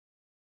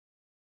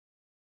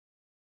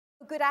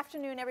Good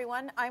afternoon,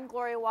 everyone. I'm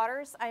Gloria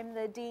Waters. I'm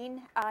the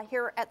Dean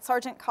here at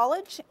Sargent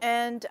College,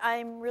 and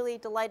I'm really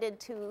delighted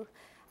to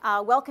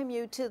welcome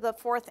you to the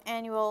 4th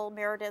Annual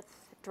Meredith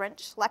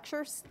Dench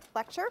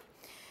Lecture.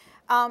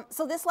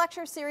 So this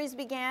lecture series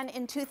began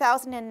in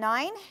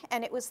 2009,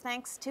 and it was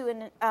thanks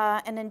to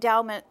an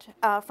endowment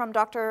from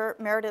Dr.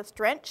 Meredith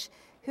Dench,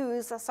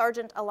 who's a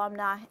Sargent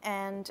alumna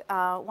and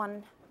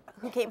one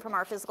who came from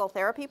our physical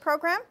therapy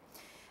program.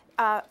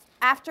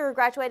 After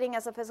graduating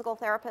as a physical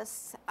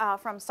therapist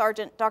from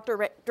Sargent,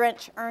 Dr.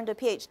 Dench earned a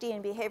PhD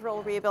in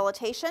behavioral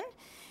rehabilitation.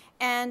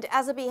 And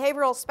as a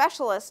behavioral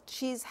specialist,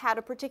 she's had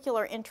a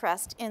particular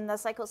interest in the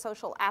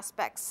psychosocial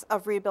aspects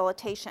of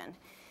rehabilitation.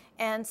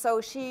 And so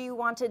she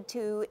wanted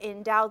to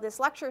endow this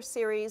lecture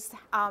series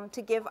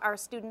to give our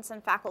students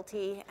and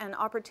faculty an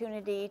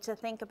opportunity to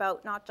think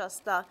about not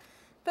just the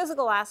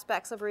physical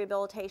aspects of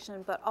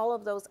rehabilitation, but all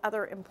of those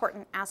other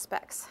important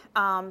aspects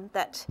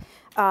that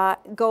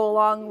go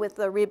along with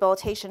the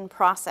rehabilitation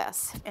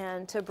process,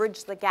 and to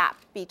bridge the gap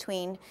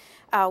between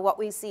what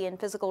we see in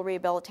physical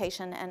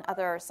rehabilitation and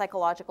other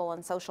psychological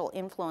and social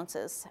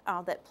influences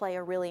that play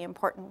a really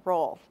important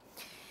role.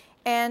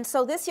 And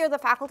so this year the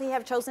faculty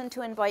have chosen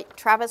to invite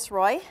Travis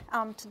Roy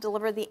to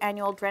deliver the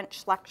annual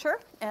Dench Lecture.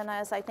 And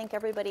as I think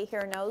everybody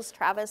here knows,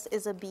 Travis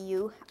is a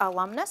BU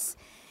alumnus.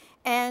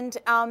 And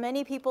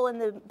many people in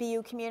the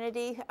BU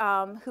community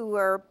who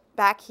were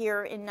back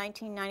here in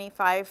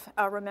 1995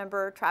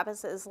 remember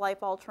Travis's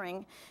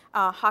life-altering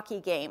hockey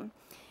game.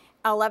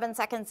 11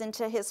 seconds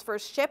into his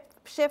first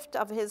shift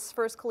of his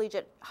first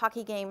collegiate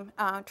hockey game,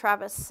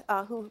 Travis,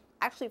 who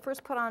actually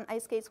first put on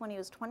ice skates when he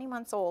was 20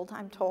 months old,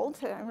 I'm told,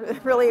 I'm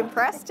really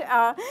impressed,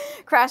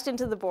 crashed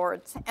into the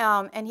boards.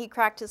 And he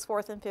cracked his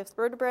 4th and 5th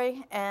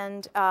vertebrae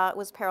and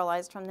was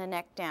paralyzed from the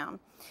neck down.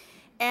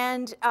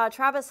 And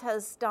Travis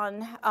has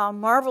done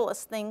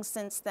marvelous things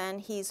since then.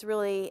 He's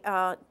really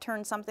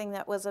turned something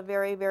that was a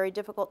very, very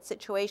difficult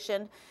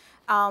situation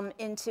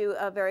into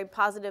a very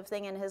positive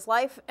thing in his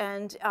life.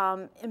 And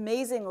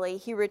amazingly,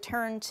 he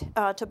returned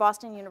to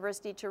Boston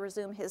University to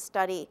resume his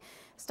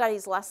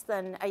studies less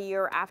than a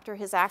year after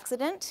his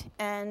accident.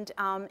 And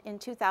in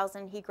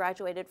 2000, he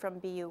graduated from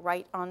BU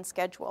right on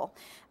schedule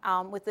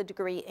with a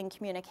degree in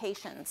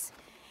communications.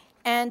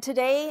 And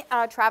today,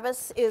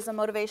 Travis is a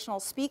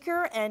motivational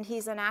speaker, and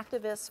he's an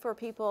activist for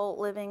people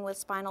living with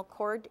spinal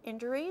cord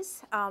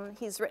injuries.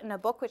 He's written a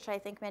book, which I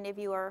think many of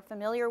you are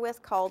familiar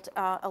with, called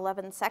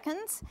 11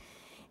 Seconds.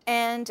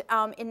 And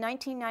in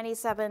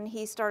 1997,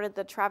 he started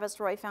the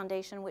Travis Roy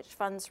Foundation, which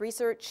funds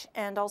research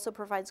and also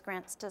provides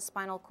grants to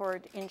spinal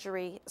cord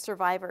injury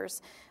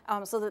survivors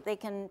so that they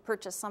can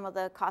purchase some of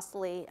the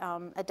costly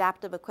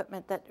adaptive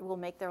equipment that will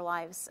make their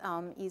lives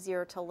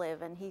easier to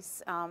live. And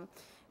he's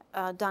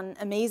done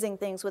amazing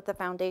things with the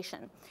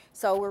foundation.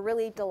 So we're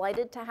really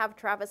delighted to have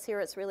Travis here.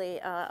 It's really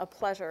a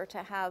pleasure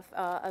to have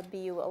a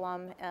BU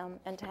alum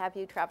and to have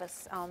you,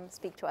 Travis,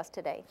 speak to us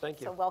today. Thank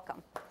you. So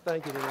welcome.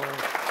 Thank you, Denise.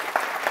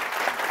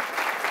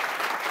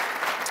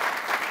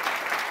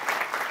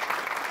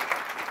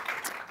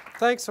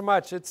 Thanks so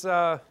much. It's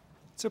a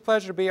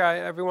pleasure to be here.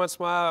 Every once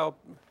in a while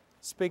I'll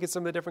speak at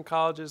some of the different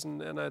colleges,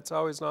 and it's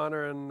always an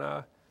honor,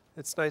 and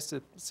it's nice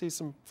to see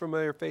some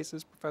familiar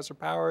faces, Professor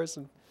Powers,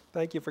 and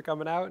thank you for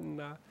coming out,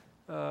 and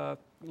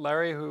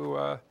Larry, who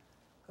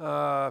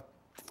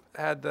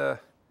had the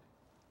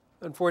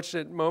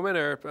unfortunate moment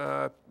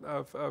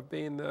of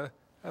being the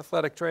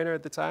athletic trainer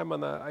at the time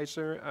on the ice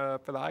for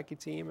the hockey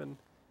team,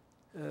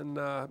 and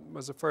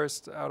was the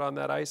first out on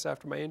that ice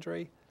after my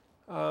injury.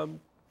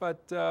 But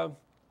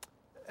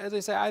as I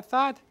say, I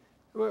thought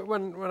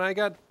when I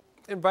got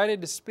invited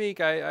to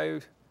speak, I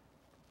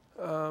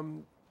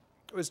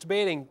was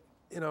debating,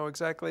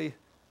 exactly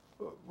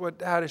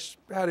how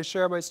to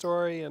share my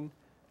story and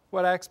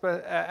what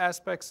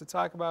aspects to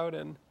talk about,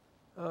 and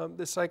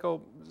the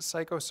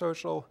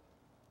psychosocial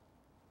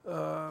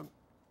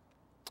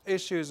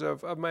issues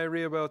of my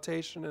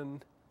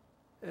rehabilitation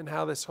and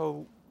how this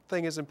whole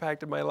thing has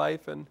impacted my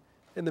life and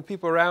the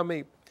people around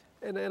me.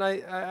 And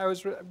I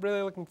was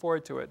really looking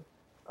forward to it.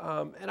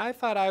 And I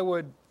thought I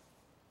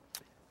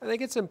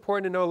think it's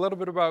important to know a little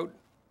bit about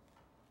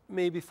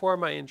me before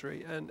my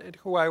injury and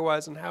who I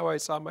was and how I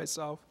saw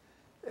myself,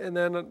 and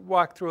then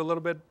walk through a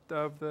little bit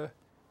of the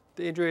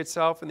injury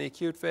itself and the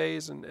acute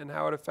phase and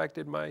how it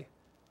affected my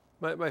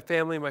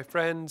family, my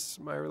friends,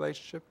 my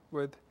relationship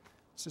with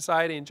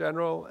society in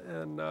general,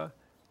 and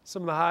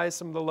some of the highs,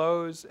 some of the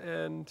lows,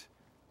 and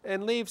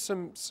leave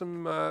some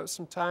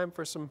time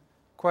for some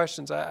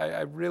questions.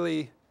 I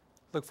really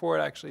look forward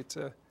actually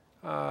to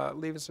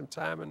leaving some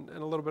time and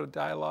a little bit of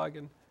dialogue,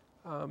 and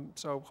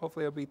so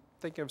hopefully I'll be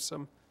thinking of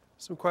some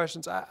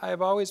questions.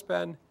 I've always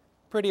been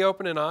pretty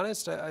open and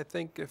honest. I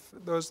think if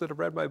those that have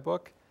read my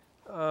book,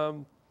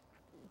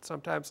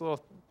 sometimes a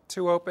little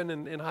too open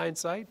in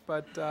hindsight,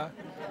 but I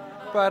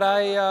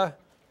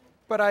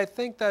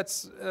think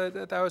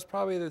that was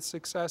probably the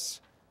success.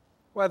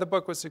 Why the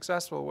book was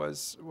successful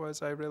was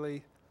I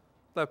really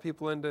let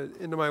people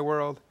into my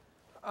world.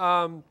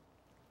 But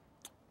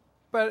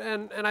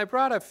I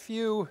brought a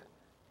few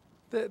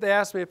they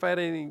asked me if I had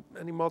any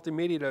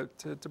multimedia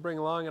to bring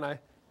along, and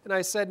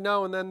I said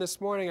no. And then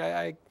this morning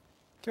I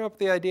came up with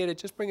the idea to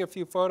just bring a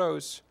few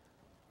photos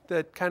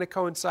that kind of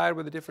coincide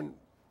with the different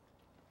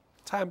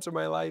times of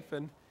my life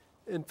and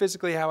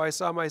physically how I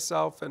saw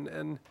myself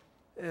and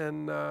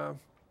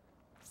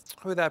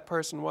who that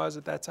person was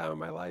at that time of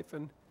my life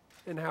and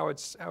how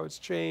it's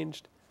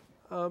changed.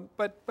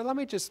 But let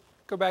me just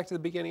go back to the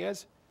beginning.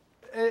 As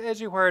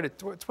you heard, at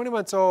 20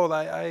 months old,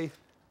 I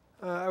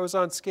was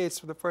on skates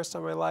for the first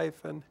time in my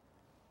life,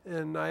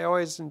 and I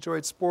always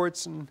enjoyed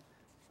sports, and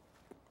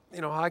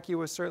hockey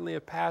was certainly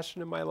a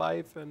passion in my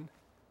life, and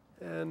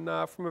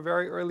from a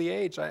very early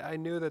age, I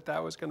knew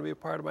that was going to be a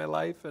part of my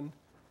life, and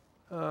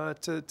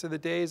to the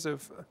days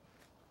of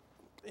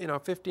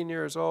 15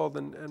 years old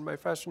and my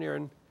freshman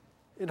year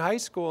in high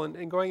school,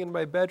 and going into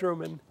my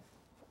bedroom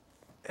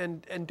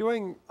and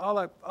doing all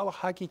the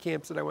hockey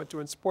camps that I went to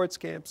and sports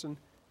camps, and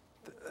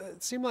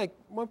it seemed like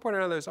one point or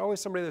another there's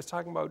always somebody that was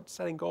talking about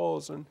setting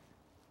goals, and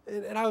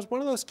I was one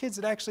of those kids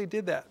that actually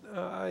did that.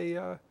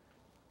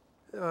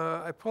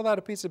 I pulled out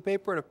a piece of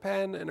paper and a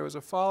pen, and it was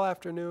a fall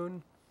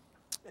afternoon,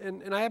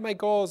 and I had my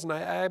goals, and I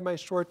had my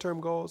short-term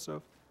goals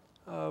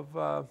of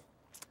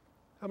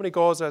how many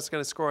goals I was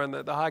going to score on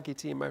the hockey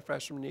team my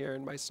freshman year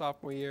and my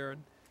sophomore year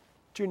and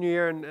junior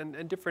year,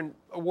 and different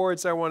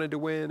awards I wanted to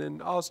win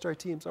and all-star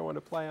teams I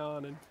wanted to play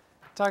on, and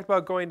talked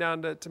about going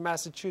down to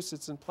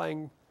Massachusetts and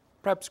playing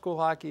prep school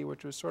hockey,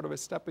 which was sort of a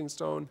stepping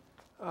stone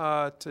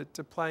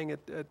to playing at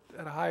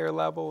a higher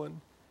level,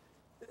 and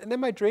then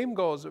my dream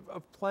goals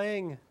of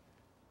playing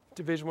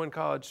Division I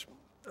college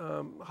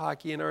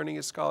hockey and earning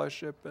a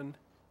scholarship, and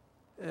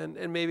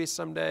maybe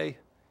someday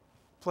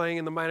playing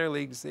in the minor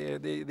leagues, the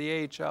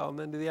AHL, and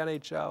then to the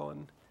NHL,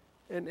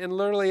 and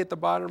literally at the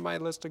bottom of my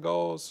list of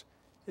goals,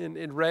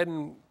 in red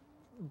and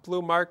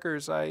blue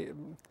markers, I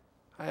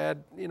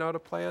had to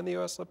play on the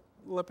U.S.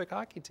 Olympic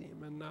hockey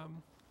team,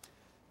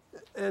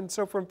 and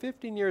so from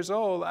 15 years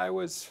old, I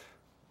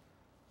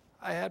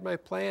had my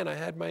plan, I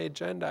had my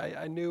agenda,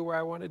 I knew where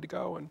I wanted to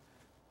go and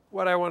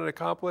what I wanted to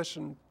accomplish,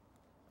 and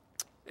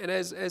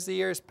as the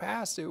years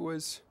passed, it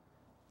was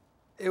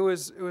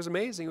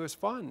amazing, it was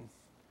fun,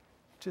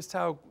 just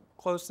how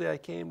closely I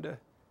came to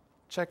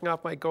checking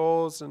off my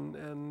goals,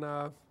 and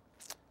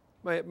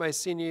my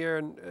senior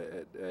year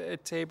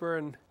at Tabor,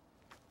 and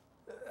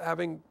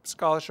having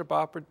scholarship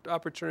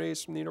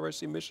opportunities from the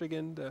University of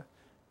Michigan to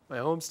my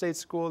home state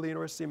school, the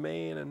University of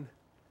Maine,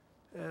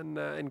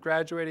 and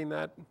graduating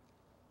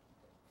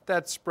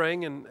that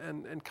spring,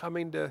 and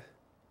coming to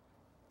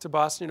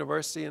Boston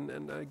University,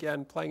 and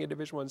again playing a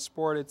Division I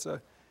sport. It's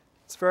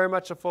very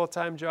much a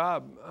full-time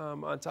job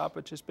on top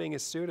of just being a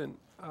student.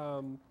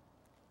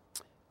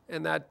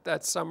 And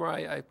that summer,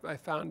 I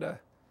found a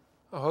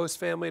host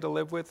family to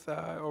live with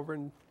over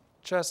in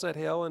Chestnut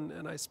Hill,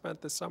 and I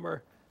spent the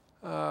summer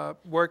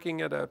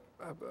working at a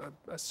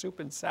soup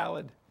and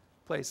salad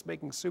place,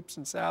 making soups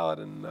and salad,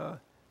 and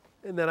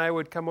then I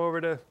would come over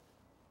to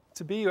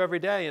BU every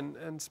day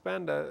and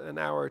spend an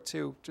hour or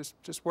two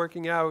just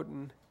working out,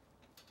 and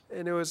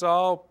it was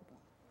all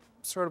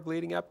sort of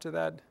leading up to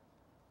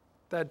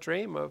that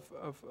dream of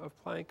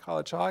playing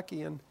college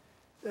hockey, and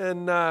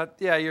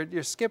yeah,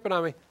 you're skipping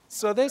on me.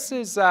 So this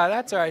is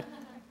that's all right.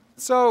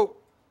 So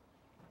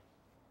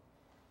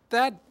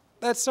that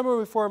summer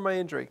before my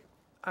injury,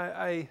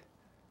 I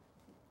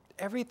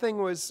everything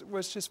was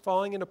just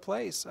falling into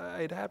place.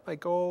 I'd had my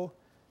goal,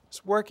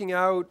 was working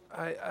out.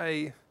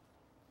 I'd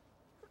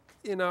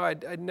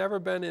never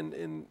been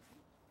in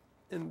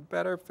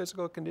better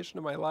physical condition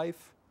in my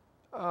life,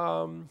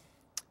 and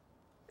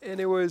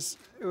it was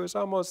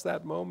almost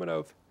that moment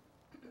of,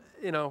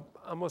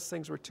 almost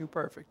things were too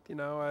perfect.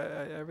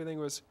 Everything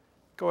was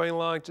going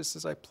along just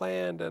as I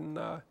planned, and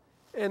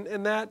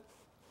that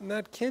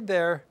kid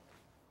there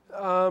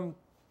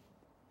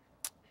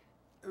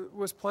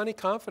was plenty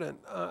confident.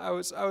 I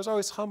was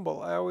always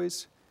humble. I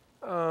always,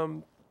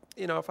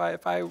 if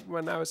I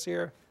when I was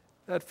here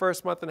that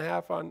first month and a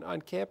half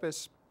on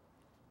campus,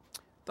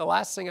 the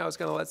last thing I was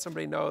going to let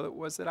somebody know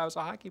was that I was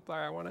a hockey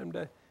player. I wanted them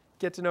to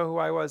get to know who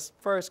I was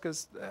first,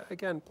 because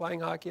again,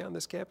 playing hockey on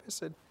this campus,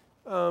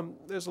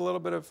 there's a little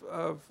bit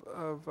of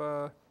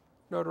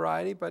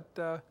notoriety, but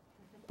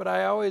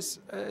I always,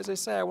 as I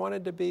say, I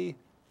wanted to be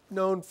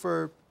known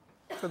for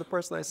the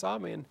person I saw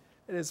me, and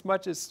as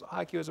much as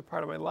hockey was a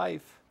part of my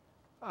life,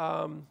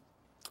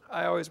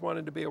 I always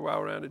wanted to be a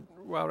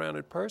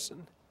well-rounded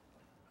person.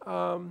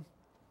 And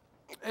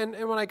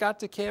when I got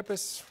to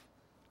campus,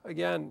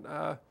 again,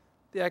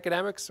 the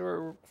academics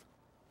were,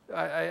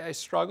 I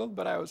struggled,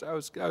 but I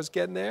was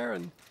getting there,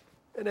 and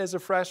as a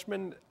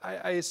freshman,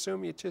 I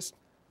assume you just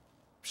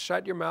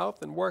shut your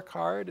mouth and work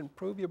hard and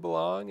prove you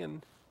belong,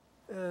 and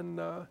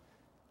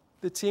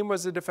the team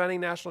was the defending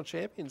national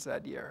champions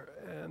that year,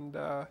 and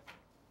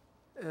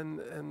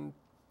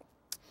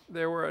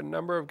there were a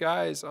number of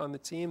guys on the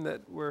team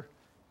that were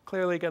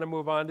clearly going to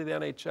move on to the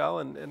NHL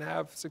and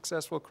have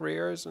successful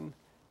careers, and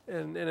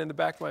in the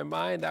back of my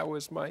mind, that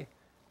was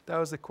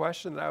the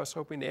question that I was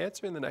hoping to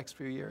answer in the next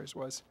few years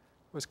was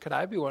could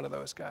I be one of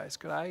those guys?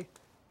 Could I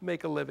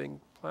make a living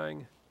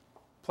playing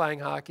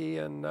hockey.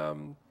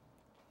 And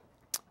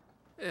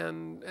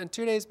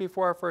 2 days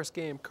before our first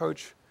game,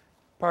 Coach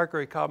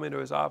Parker, he called me into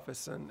his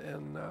office, and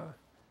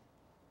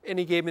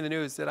he gave me the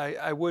news that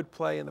I would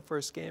play in the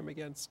first game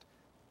against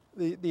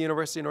the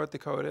University of North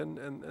Dakota,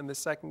 and the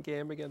second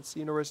game against the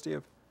University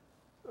of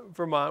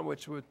Vermont,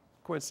 which would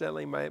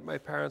coincidentally my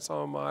parents'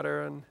 alma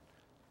mater.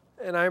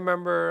 And I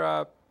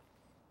remember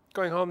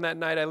going home that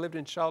night. I lived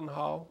in Shelton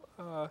Hall.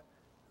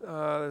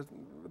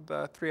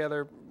 The 3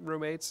 other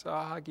roommates,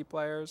 hockey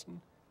players,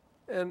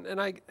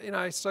 and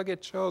I still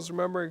get chills.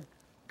 Remember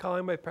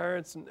calling my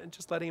parents and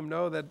just letting them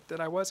know that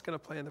I was going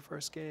to play in the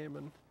first game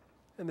and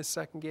in the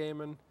second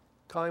game, and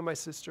calling my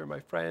sister and my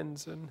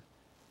friends, and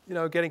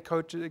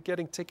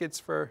getting tickets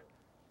for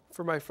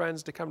my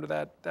friends to come to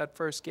that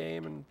first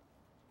game,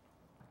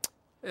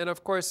 and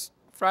of course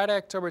Friday,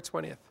 October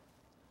 20th,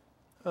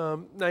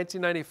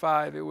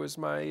 1995. It was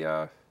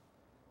my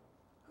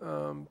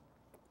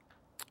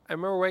I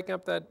remember waking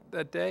up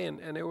that day,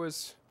 and it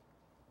was,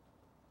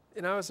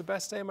 it was the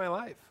best day of my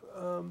life,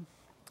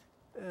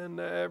 and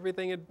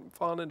everything had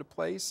fallen into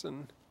place,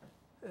 and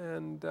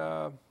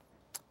I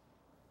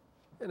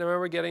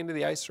remember getting to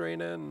the ice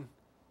arena and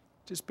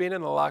just being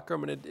in the locker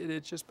room, and it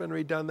had just been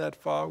redone that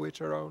fall. We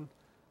had our own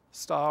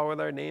stall with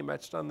our name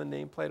etched on the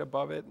nameplate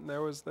above it, and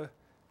there was the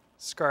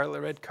scarlet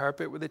red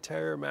carpet with the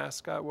Terrier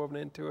mascot woven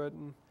into it,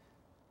 and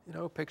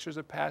pictures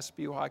of past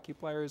BU hockey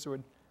players who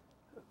had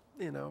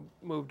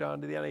moved on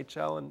to the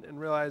NHL and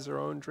realized their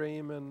own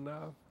dream. And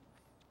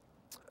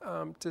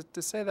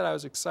to say that I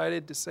was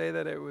excited, to say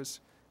that it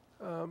was,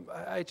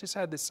 I just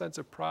had this sense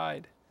of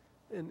pride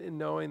in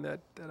knowing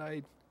that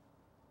I'd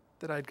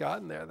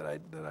gotten there,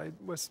 that I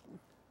was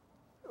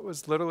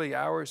literally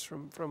hours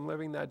from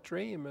living that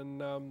dream.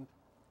 And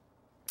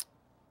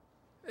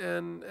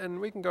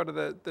we can go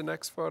to the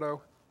next photo.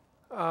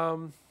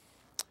 So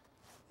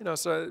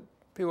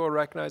people will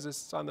recognize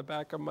this. It's on the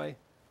back of my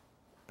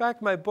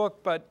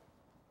book, but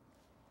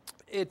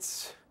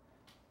it's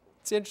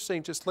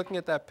interesting just looking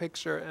at that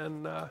picture,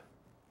 and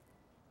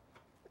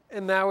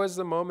that was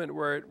the moment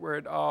where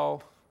it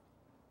all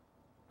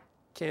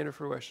came to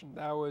fruition.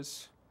 That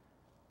was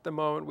the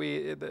moment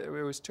it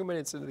was 2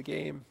 minutes into the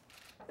game,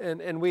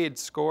 and we had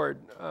scored.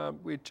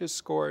 We had just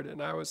scored,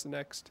 and I was the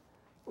next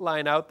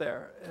line out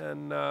there,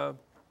 and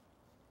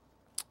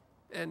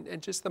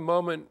just the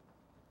moment,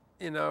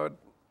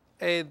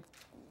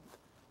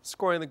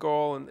 scoring the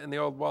goal, and the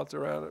old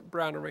Walter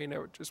Brown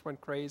Arena just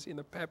went crazy, and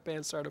the pep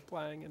band started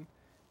playing, and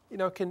you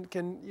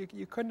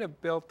couldn't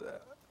have built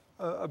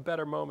a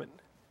better moment,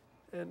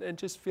 and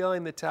just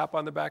feeling the tap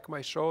on the back of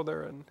my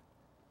shoulder,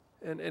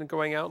 and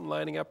going out and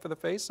lining up for the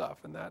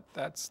face-off, and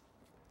that's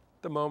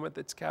the moment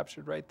that's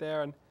captured right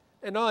there. And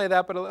not only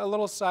that, but a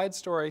little side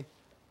story.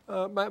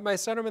 My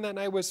centerman that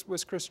night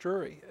was Chris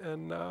Drury,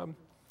 and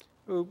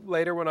who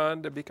later went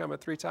on to become a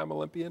 3-time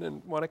Olympian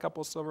and won a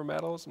couple silver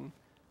medals, and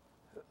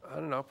I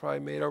don't know, probably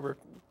made over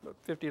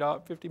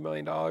 $50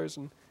 million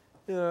and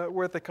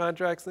worth of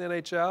contracts in the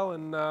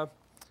NHL,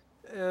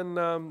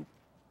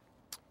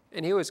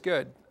 and he was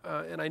good,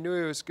 and I knew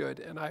he was good,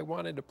 and I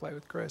wanted to play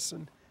with Chris,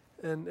 and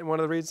one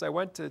of the reasons I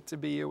went to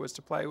BU was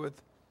to play with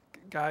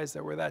guys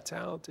that were that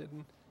talented,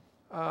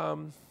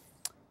 and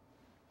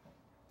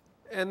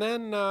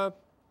then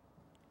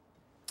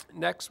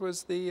next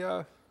was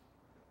they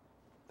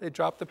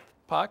dropped the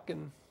puck,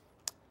 and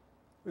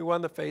we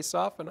won the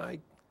face-off, and I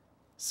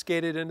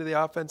skated into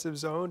the offensive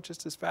zone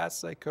just as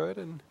fast as I could,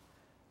 and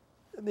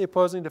the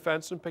opposing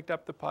defenseman picked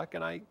up the puck,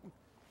 and I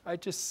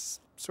just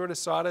sort of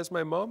saw it as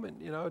my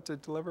moment, to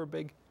deliver a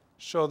big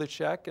shoulder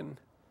check and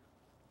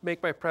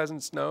make my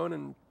presence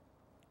known,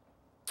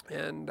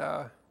 and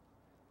I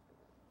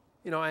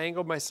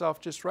angled myself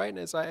just right, and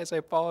as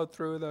I followed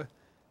through, the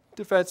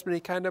defenseman, he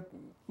kind of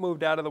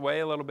moved out of the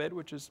way a little bit,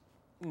 which is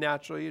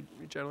natural. You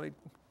generally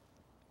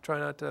try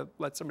not to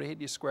let somebody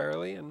hit you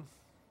squarely, and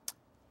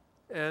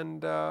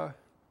I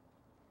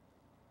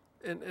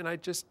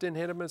just didn't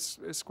hit him as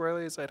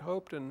squarely as I'd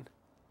hoped, and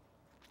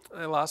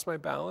I lost my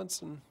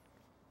balance, and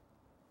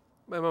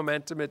my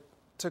momentum, it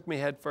took me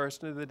head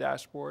first into the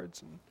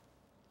dashboards, and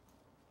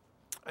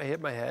I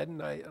hit my head,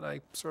 and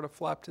I sort of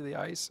flopped to the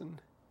ice,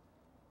 and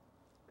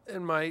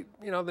my,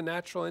 the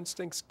natural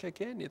instincts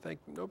kick in. You think,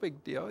 no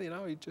big deal,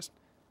 you just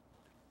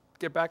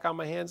get back on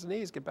my hands and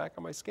knees, get back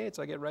on my skates.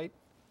 I get right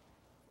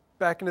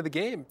back into the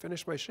game,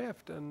 finish my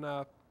shift, and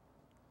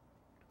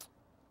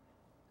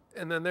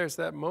then there's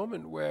that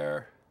moment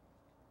where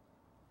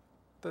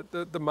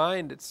the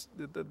mind, it's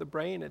the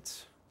brain,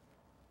 it's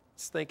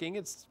thinking,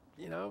 it's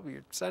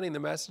you're sending the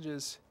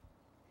messages,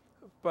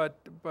 but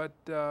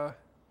the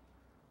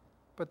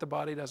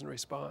body doesn't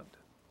respond,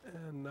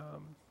 and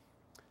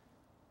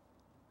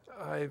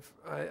I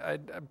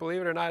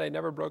believe it or not, I'd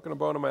never broken a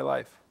bone in my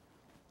life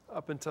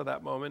up until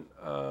that moment.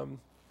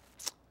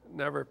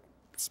 Never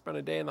spent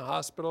a day in the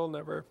hospital,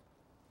 never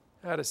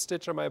had a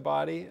stitch on my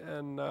body,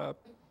 and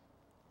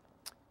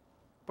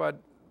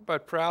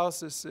but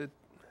paralysis,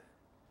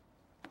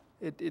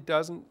 it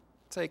doesn't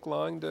take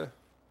long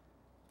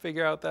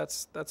figure out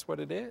that's what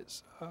it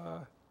is.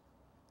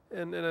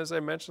 And as I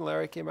mentioned,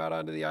 Larry came out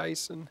onto the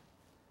ice and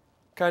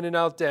kind of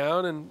knelt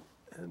down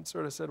and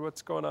sort of said,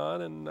 "What's going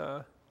on?"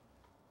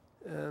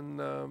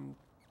 And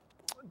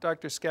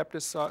Dr.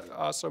 Skeptis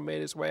also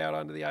made his way out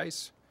onto the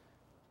ice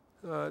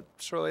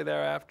shortly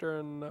thereafter,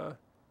 and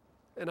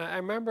I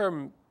remember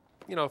him,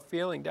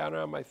 feeling down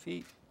around my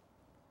feet,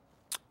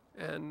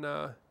 and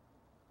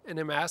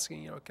him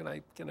asking, can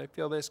I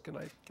feel this? Can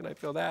I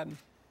feel that?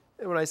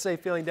 And when I say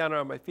feeling down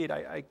around my feet,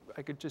 I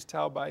could just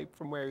tell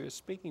from where he was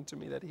speaking to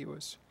me that he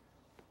was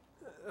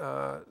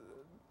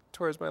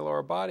towards my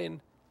lower body,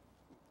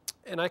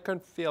 and I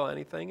couldn't feel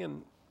anything,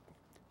 and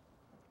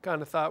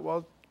kind of thought,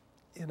 well,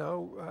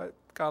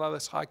 got all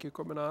this hockey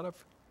equipment on. Of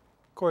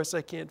course,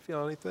 I can't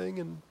feel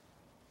anything,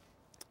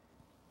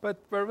 but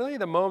really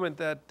the moment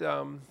that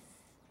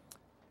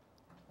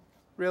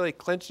really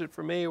clinched it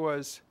for me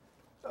was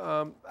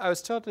I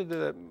was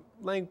tilted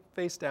laying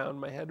face down.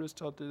 My head was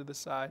tilted to the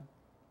side,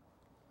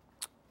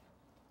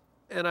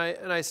 and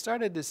I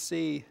started to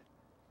see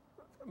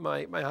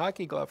my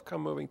hockey glove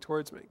come moving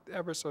towards me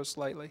ever so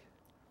slightly,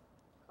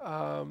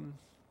 and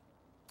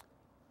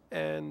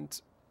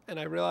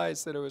I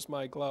realized that it was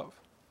my glove,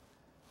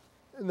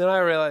 and then I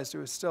realized it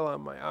was still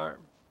on my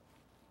arm.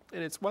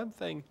 And it's one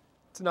thing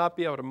to not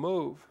be able to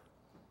move,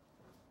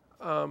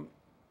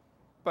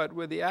 but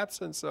with the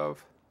absence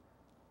of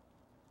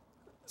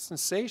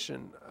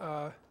sensation,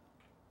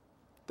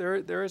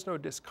 there is no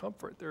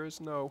discomfort. There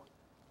is no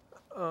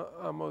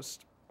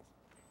almost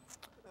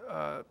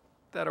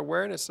that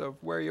awareness of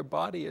where your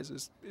body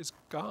is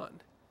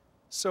gone.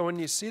 So when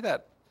you see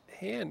that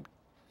hand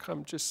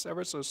come just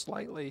ever so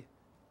slightly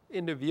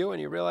into view, and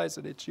you realize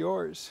that it's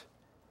yours,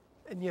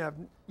 and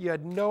you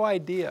had no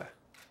idea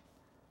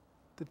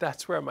that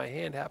that's where my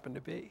hand happened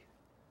to be.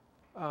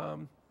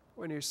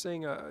 When you're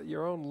seeing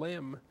your own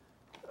limb,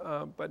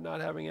 but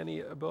not having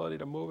any ability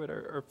to move it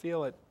or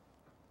feel it,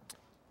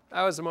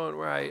 that was the moment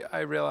where I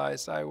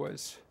realized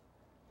this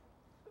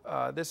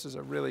is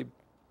a really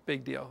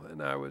big deal,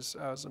 and I was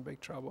in big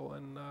trouble.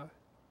 And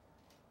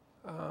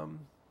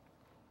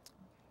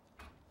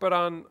but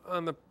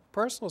on the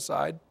personal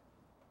side,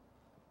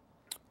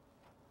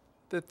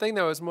 the thing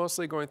that was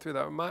mostly going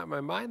through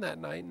my mind that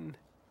night,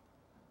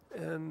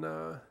 and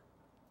I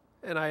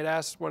had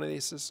asked one of the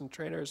assistant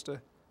trainers to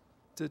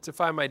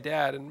find my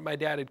dad, and my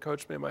dad had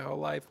coached me my whole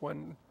life,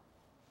 one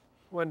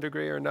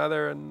degree or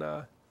another, and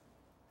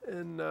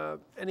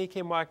he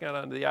came walking out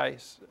onto the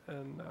ice,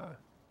 and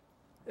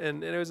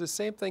it was the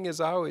same thing as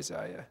always.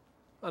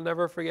 I'll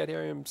never forget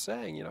hearing him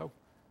saying,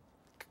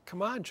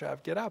 "Come on,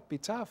 Trav, get up, be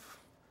tough.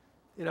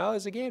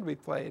 There's a game to be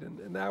played,"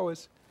 and that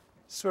was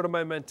sort of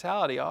my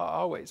mentality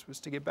always,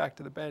 was to get back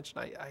to the bench,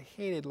 and I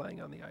hated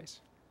laying on the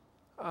ice.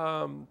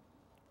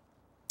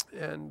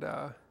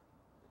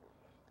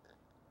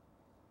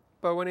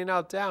 But when he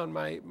knelt down,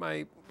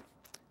 my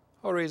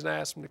whole reason I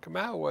asked him to come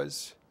out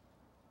was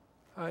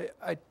I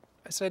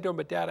said to him,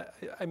 "But Dad,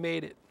 I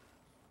made it."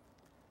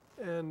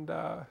 And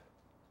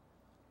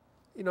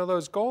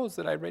those goals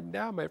that I'd written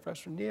down my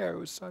freshman year, it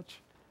was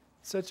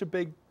such a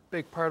big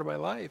part of my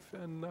life,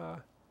 and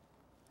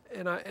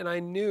I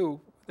knew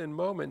in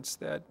moments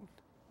that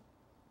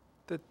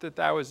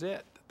was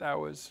it, that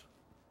was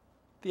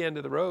the end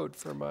of the road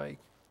for my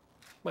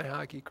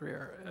hockey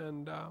career,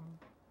 and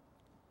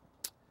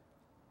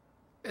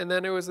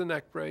then it was the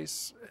neck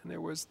brace, and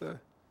it was the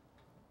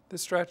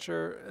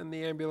stretcher and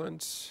the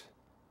ambulance,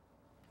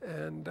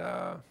 and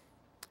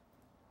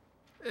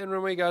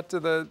when we got to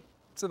the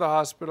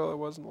hospital, it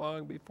wasn't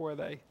long before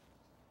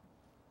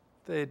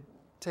they'd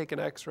taken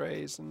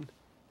X-rays, and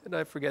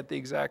I forget the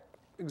exact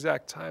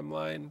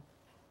timeline.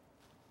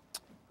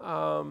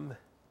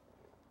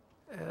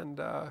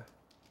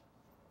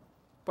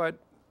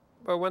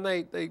 But when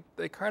they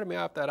carted me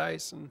off that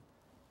ice and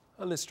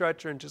on the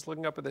stretcher and just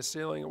looking up at the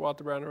ceiling at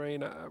Walter Brown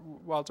Arena,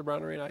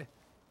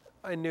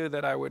 I knew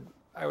that I would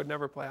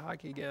never play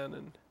hockey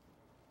again,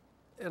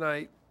 and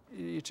I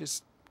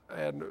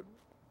had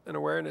an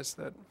awareness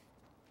that,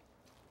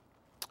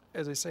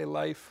 as I say,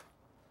 life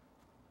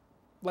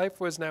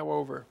was now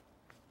over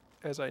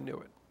as I knew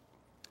it.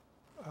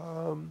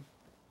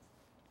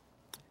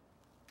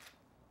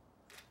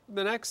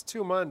 The next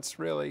 2 months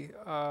really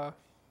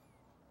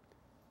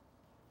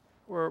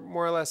were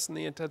more or less in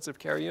the intensive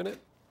care unit.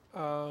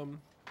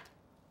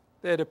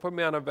 They had to put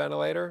me on a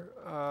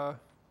ventilator,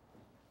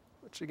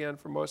 which again,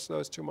 for most of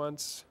those 2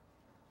 months,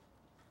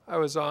 I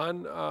was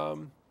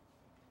on.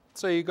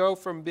 So you go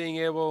from being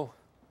able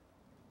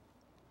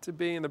to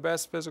being in the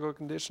best physical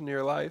condition of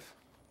your life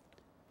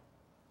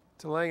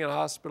to laying in a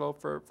hospital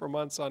for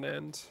months on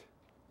end.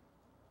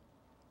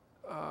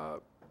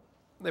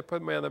 They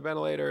put me on the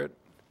ventilator.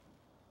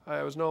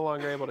 I was no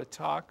longer able to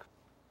talk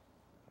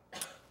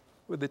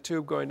with the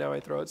tube going down my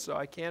throat, so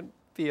I can't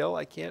feel,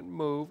 I can't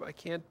move, I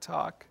can't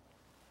talk.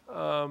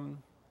 I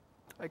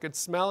could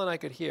smell and I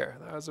could hear.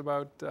 That was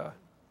about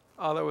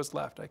all that was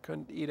left. I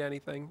couldn't eat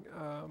anything.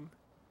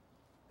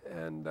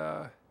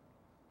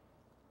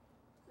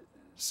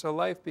 So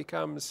life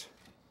becomes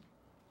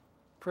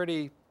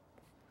pretty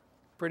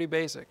pretty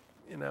basic,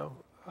 you know.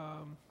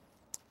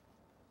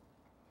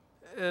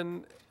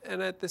 And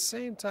at the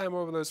same time,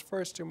 over those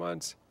first 2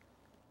 months,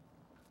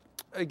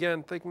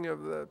 again, thinking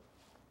of the,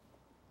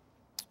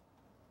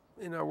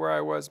 you know, where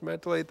I was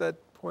mentally at that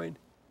point,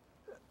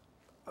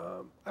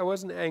 I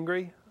wasn't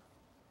angry.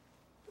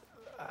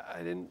 I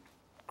didn't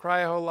cry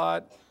a whole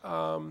lot.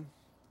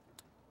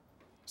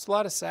 It's a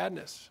lot of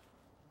sadness.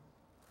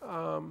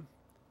 And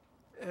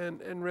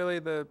really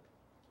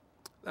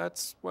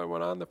that's what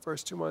went on the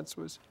first 2 months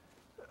was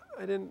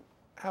I didn't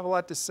have a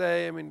lot to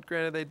say. I mean,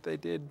 granted, they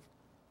did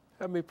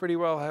have me pretty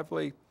well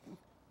heavily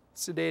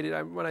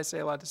sedated. When I say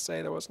a lot to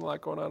say, there wasn't a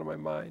lot going on in my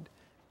mind.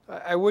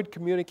 I would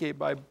communicate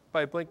by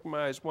blinking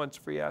my eyes once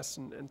for yes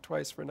and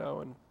twice for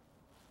no, and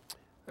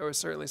there was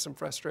certainly some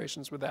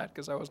frustrations with that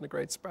because I wasn't a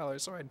great speller,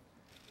 so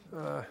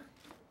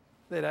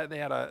they had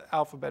an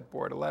alphabet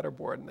board, a letter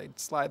board, and they'd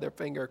slide their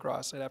finger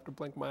across. I'd have to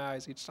blink my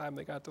eyes each time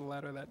they got to the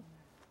letter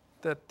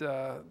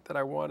that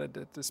I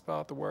wanted to spell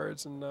out the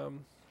words. And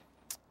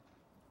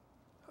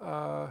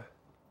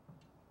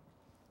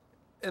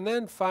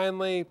then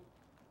finally,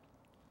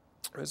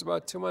 it was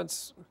about 2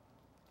 months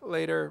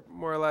later,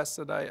 more or less,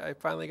 that I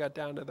finally got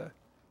down to the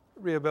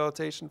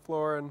rehabilitation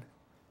floor,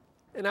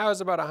 and I was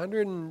about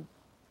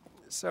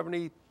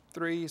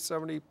 173,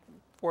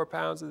 74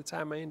 pounds at the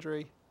time of my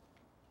injury.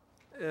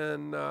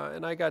 And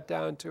I got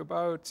down to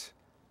about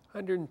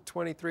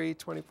 123,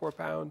 24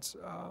 pounds.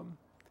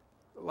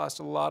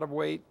 Lost a lot of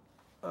weight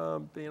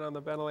being on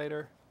the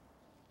ventilator.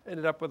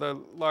 Ended up with a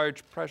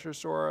large pressure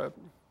sore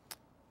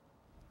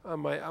on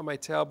my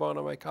tailbone,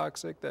 on my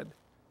coccyx, that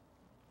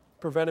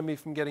prevented me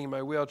from getting in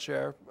my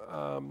wheelchair.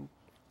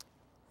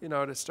 You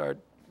know, to start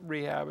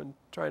rehab and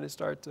trying to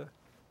start to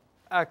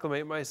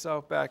acclimate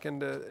myself back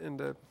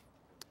into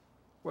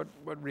what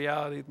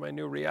reality, my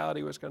new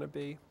reality, was going to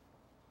be.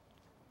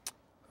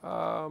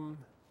 And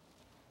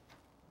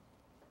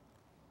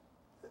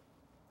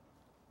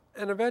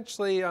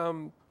eventually,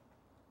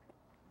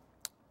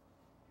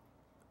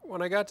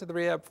 when I got to the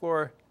rehab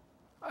floor,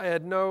 I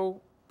had no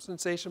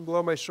sensation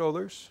below my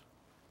shoulders.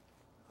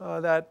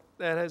 That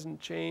hasn't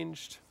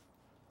changed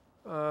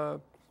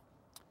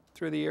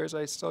through the years.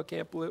 I still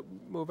can't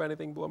move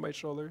anything below my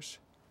shoulders.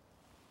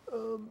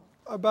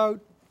 About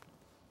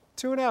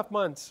 2.5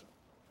 months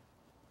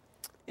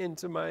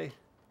after my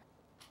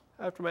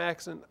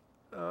accident,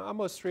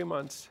 almost 3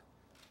 months,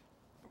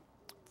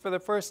 for the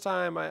first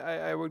time,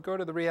 I would go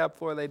to the rehab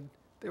floor.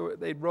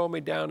 They'd roll me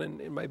down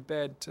in my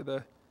bed to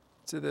the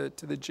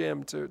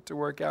gym to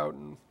work out.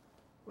 And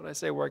when I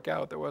say work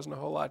out, there wasn't a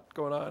whole lot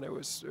going on. It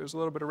was a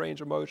little bit of range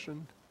of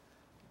motion.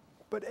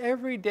 But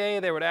every day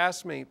they would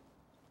ask me.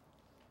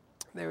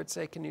 They would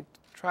say, "Can you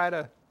try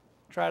to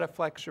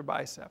flex your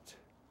bicep?"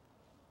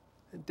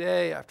 And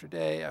day after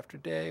day after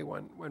day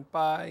went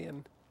by,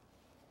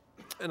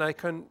 and I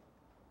couldn't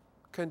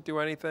do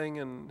anything.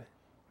 And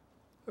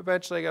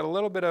eventually I got a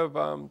little bit of,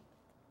 I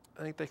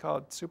think they call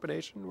it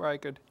supination, where I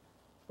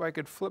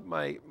could flip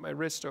my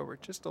wrist over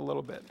just a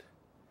little bit,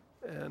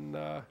 and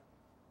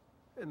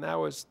that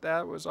was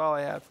all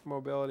I had for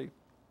mobility.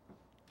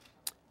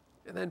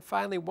 And then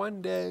finally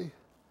one day,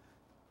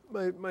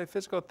 my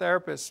physical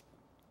therapist,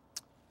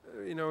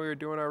 you know, we were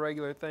doing our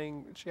regular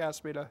thing. She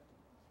asked me to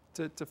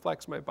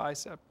flex my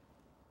bicep,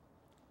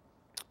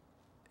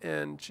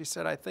 and she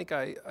said, "I think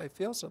I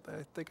feel something.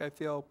 I think I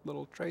feel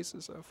little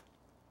traces of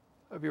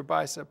your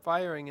bicep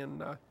firing."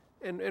 And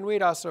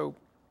we'd also,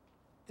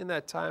 in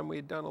that time,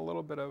 we'd done a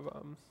little bit of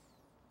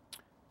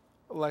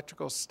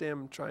electrical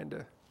stim, trying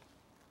to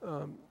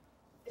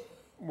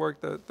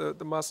work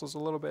the muscles a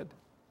little bit.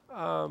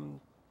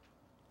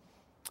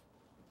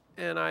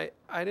 And I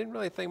didn't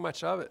really think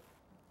much of it.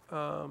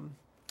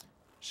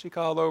 She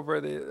called over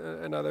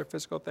another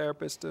physical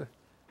therapist to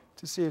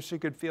see if she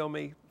could feel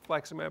me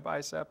flexing my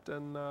bicep,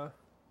 and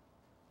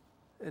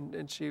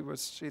she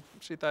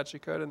thought she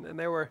could, and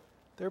they were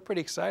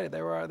pretty excited.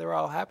 They were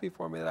all happy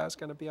for me that I was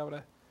going to be able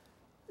to,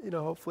 you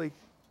know, hopefully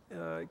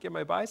get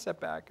my bicep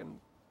back. And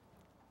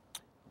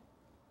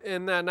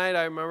that night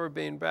I remember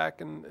being back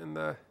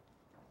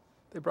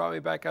they brought me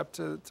back up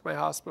to my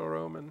hospital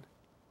room,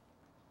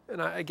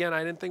 and I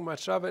didn't think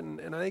much of it,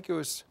 and I think it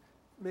was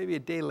maybe a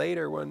day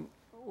later when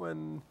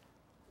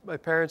my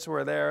parents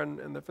were there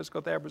and the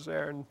physical therapist was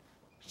there, and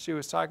she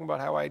was talking about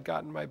how I had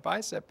gotten my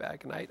bicep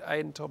back, and I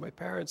hadn't told my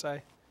parents.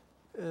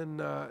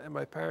 And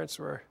my parents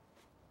were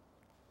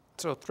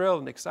so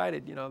thrilled and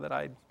excited, you know, that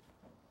I'd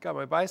got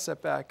my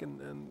bicep back,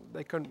 and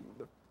they couldn't.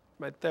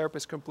 My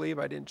therapist couldn't believe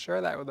I didn't share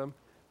that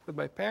with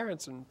my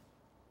parents.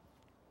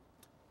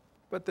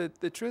 But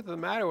the truth of the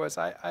matter was,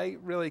 I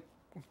really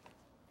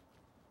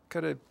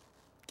could have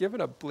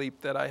given a bleep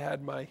that I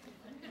had my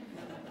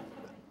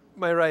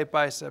right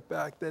bicep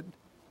back. That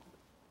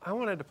I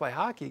wanted to play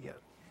hockey again,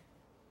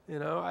 you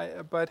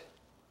know. But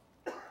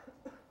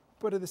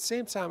at the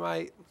same time,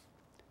 I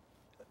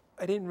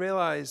didn't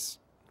realize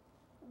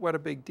what a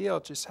big deal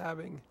just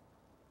having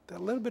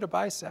that little bit of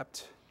bicep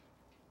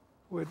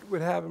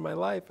would have in my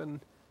life. And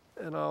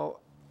I'll,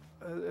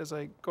 as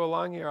I go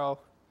along here, I'll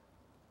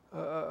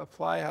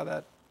apply how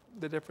that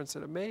the difference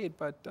that it made.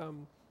 But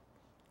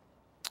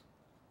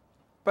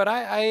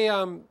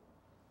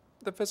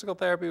the physical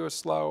therapy was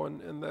slow,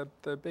 and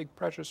the big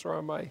pressure sore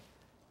on my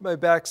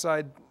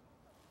backside,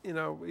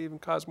 even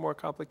caused more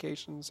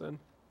complications. And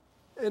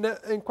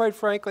quite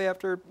frankly,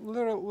 after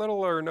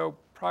little or no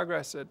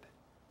progress at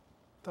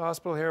the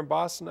hospital here in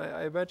Boston,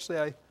 I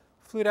eventually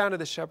flew down to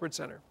the Shepherd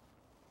Center,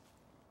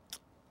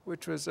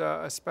 which was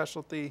a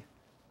specialty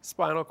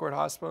spinal cord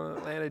hospital in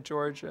Atlanta,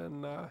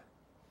 Georgia.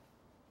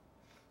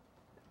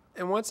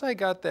 And once I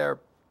got there,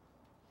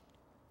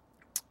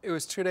 it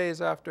was 2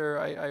 days after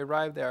I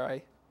arrived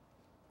there.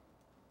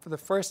 For the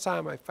first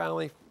time, I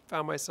finally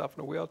found myself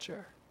in a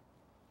wheelchair.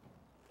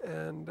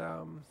 And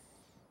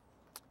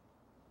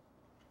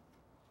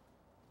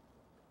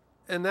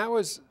that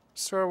was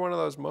sort of one of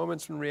those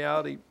moments when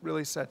reality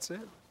really sets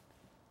in.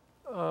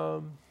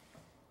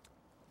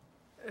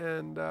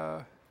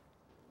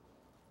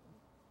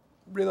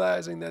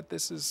 Realizing that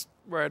this is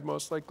where I'd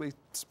most likely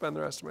spend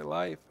the rest of my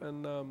life.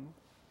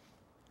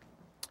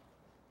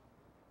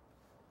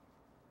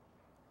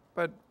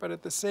 But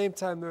at the same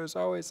time, there was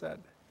always that,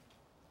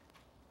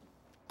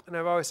 and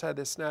I've always had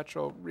this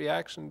natural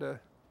reaction to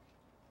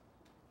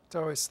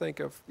always think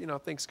of,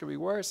 things could be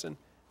worse.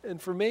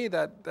 And for me,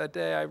 that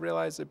day, I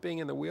realized that being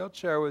in the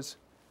wheelchair was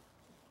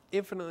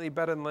infinitely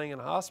better than laying in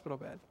a hospital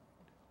bed.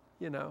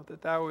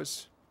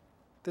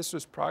 This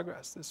was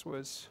progress. This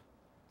was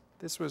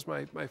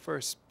my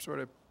first sort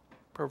of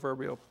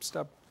proverbial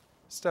step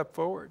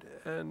forward.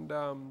 And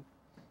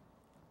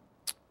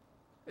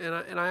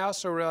I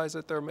also realized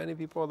that there were many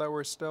people that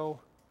were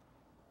still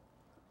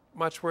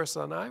much worse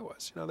than I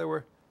was. There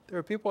were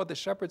people at the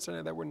Shepherd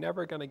Center that were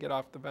never going to get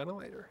off the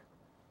ventilator,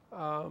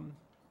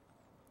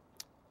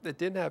 that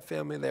didn't have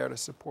family there to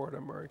support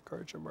them or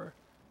encourage them, or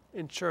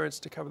insurance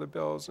to cover the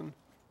bills. And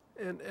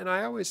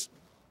I always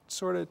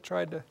sort of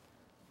tried to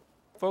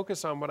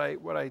focus on what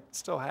I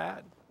still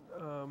had,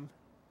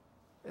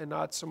 and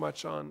not so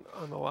much on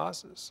the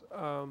losses.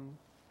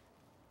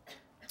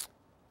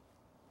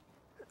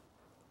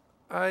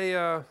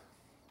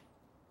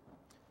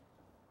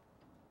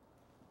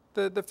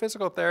 The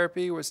physical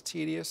therapy was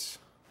tedious,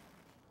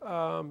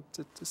 to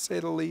say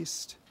the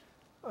least.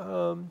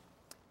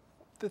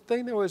 The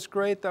thing that was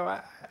great, though,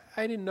 I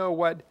didn't know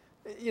what,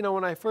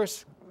 when I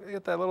first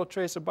got that little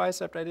trace of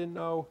bicep, I didn't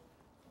know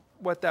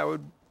what that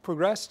would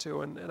progress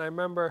to. And I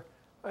remember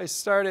I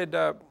started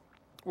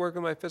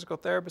working with my physical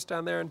therapist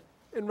down there, and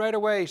right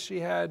away she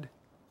had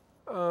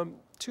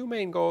 2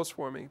 main goals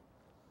for me.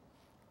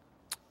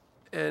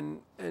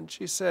 And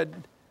she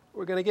said,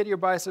 we're going to get your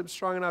biceps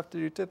strong enough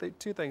to do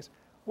 2 things.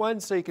 One,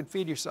 so you can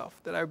feed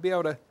yourself, that I would be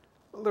able to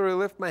literally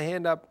lift my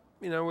hand up,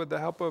 with the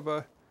help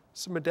of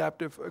some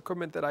adaptive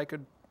equipment, that I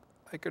could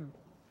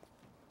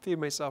feed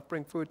myself,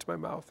 bring food to my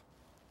mouth.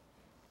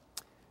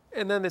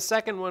 And then the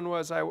second one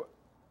was I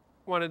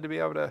wanted to be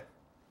able to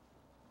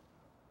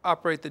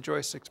operate the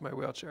joystick to my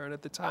wheelchair. And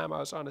at the time, I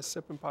was on a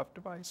sip and puff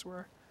device,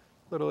 where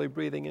literally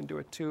breathing into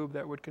a tube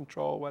that would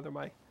control whether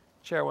my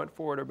chair went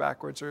forward or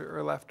backwards,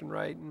 or left and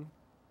right.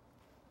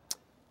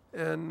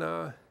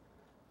 And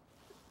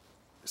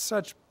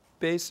such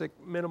basic,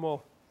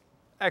 minimal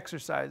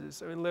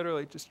exercises. I mean,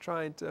 literally just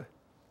trying to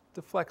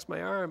flex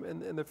my arm,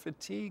 and the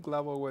fatigue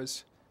level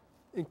was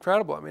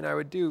incredible. I mean, I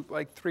would do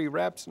like 3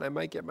 reps, and I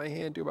might get my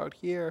hand to about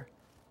here,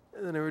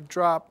 and then it would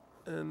drop,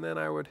 and then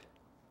I would,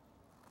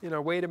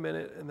 wait a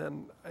minute, and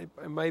then I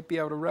might be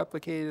able to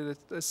replicate it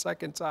a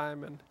second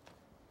time, and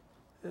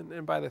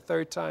by the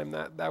 3rd time,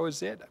 that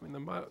was it. I mean,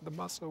 the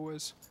muscle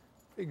was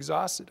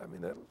exhausted. I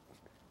mean,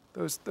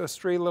 those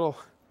 3 little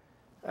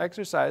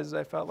exercises,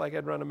 I felt like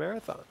I'd run a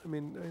marathon. I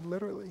mean,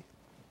 literally.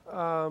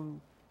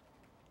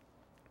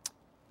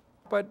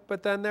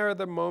 But then there are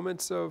the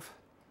moments of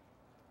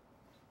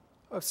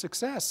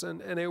success,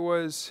 and it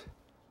was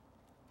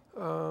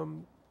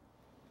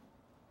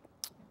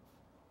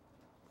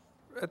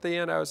at the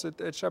end, I was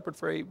at Shepherd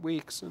for 8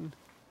 weeks, and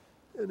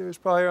it was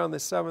probably around the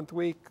 7th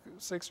week,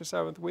 6th or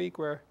 7th week,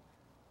 where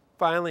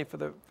finally, for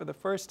the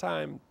first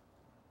time,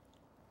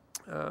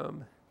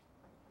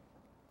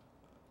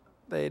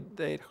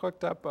 they'd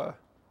hooked up a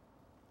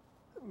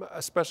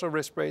special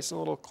wrist brace and a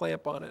little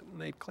clamp on it, and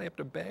they'd clamped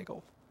a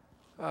bagel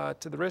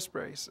to the wrist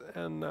brace,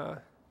 and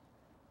I'll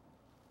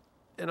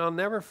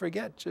never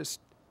forget just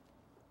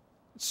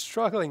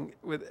struggling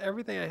with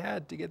everything I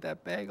had to get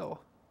that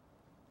bagel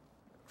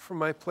from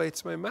my plate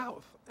to my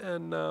mouth.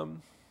 And I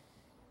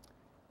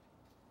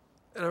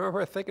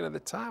remember thinking at the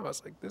time, I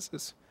was like,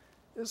 this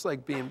is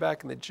like being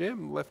back in the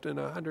gym lifting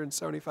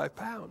 175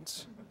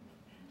 pounds.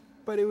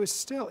 But it was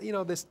still,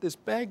 this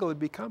bagel had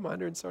become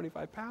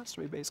 175 pounds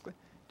to me, basically,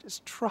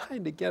 just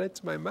trying to get it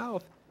to my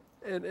mouth.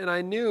 And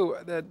I knew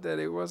that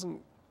it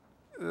wasn't,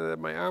 that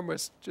my arm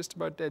was just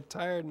about dead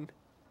tired. And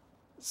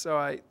so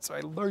I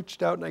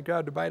lurched out and I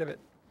grabbed a bite of it.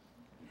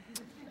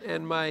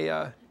 And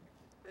my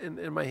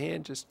and my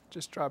hand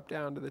just dropped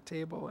down to the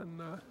table.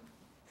 And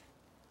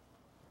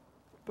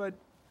but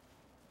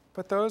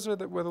those were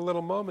the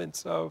little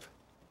moments of,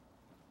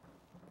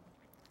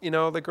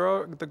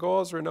 the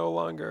goals were no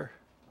longer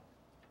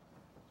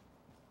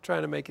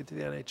trying to make it to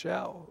the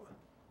NHL.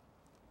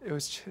 It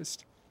was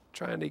just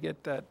trying to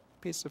get that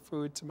piece of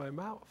food to my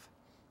mouth.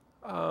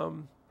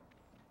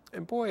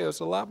 And boy, it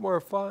was a lot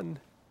more fun,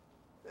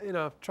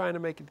 trying to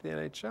make it to the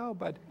NHL.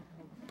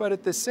 But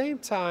at the same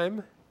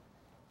time,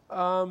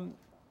 I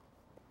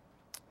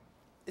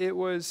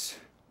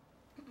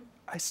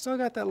still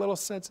got that little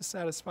sense of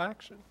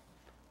satisfaction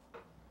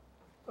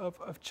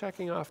of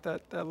checking off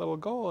that little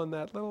goal, and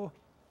that little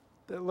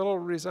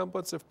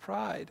resemblance of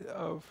pride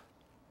of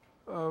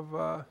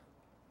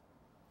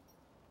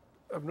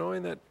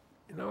knowing that,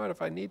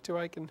 if I need to,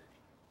 I can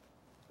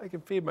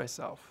feed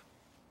myself.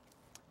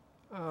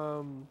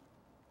 And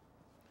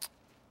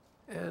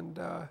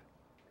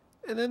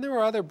then there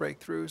were other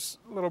breakthroughs,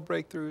 little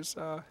breakthroughs,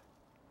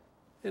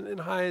 in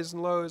highs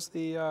and lows.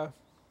 I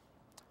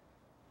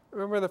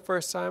remember the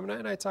first time,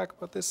 and I talk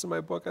about this in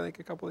my book. I think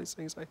a couple of these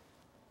things I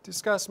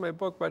discuss in my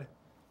book, but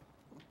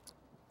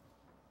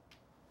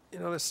the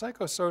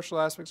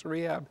psychosocial aspects of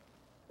rehab.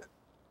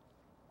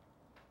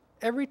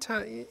 Every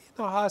time in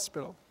the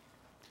hospital,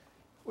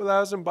 whether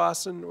I was in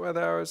Boston,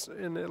 whether I was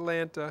in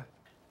Atlanta,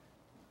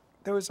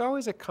 there was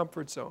always a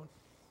comfort zone.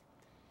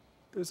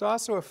 There's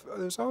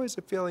always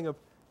a feeling of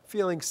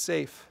feeling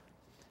safe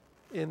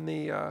in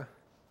the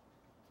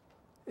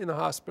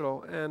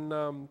hospital, and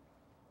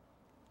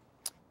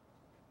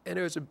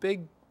it was a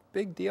big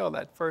deal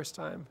that first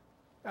time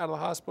out of the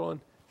hospital.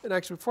 And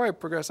actually, before I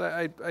progress,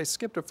 I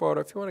skipped a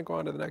photo. If you want to go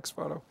on to the next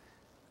photo,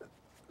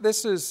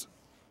 this is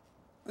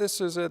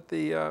at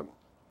the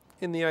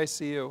in the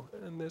ICU,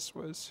 and this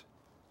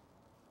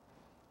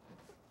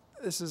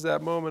is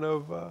that moment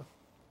of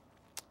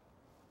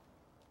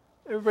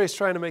everybody's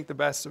trying to make the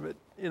best of it.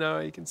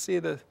 You can see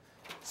the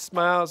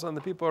smiles on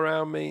the people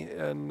around me,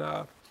 and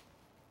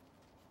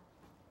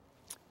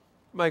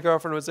my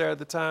girlfriend was there at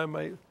the time,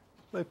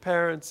 my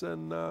parents,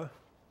 and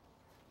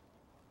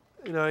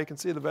you can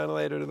see the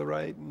ventilator to the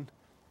right and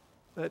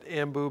that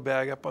Ambu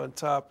bag up on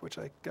top, which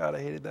I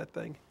hated that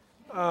thing.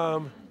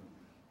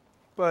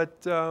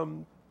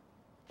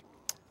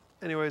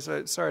 Anyways,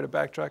 sorry to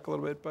backtrack a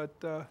little bit,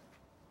 but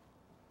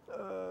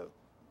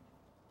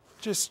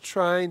just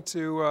trying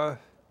to, I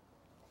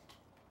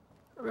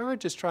remember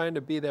just trying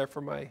to be there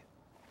for my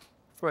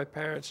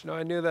parents.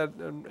 I knew that,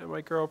 and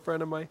my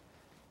girlfriend and my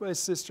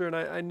sister, and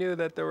I knew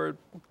that there were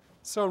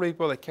so many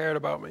people that cared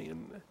about me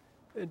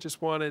and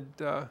just wanted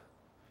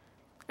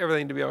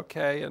everything to be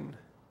okay, and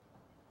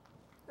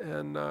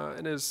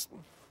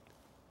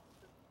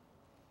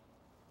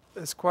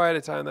as quiet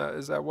a time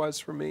as that was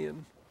for me,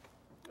 and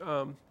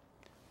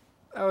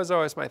that was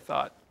always my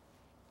thought.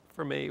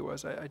 For me,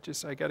 was I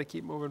got to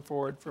keep moving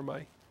forward for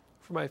my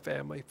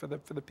family, for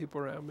the people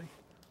around me,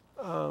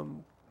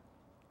 and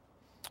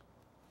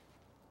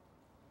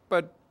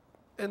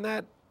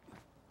that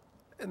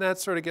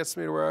sort of gets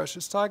me to where I was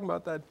just talking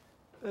about that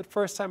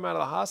first time out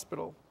of the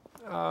hospital.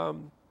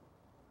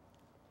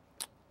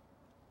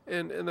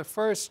 And the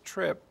first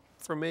trip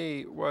for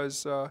me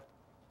was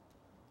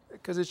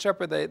because at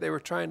Shepherd they were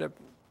trying to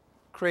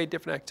create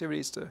different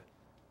activities to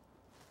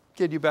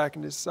get you back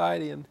into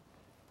society, and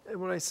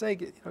when I say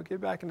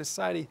get back into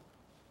society,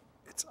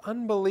 it's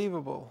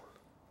unbelievable,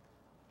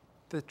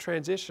 the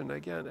transition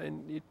again,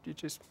 and you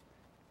just,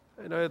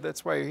 I know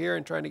that's why you're here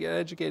and trying to get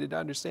educated to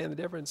understand the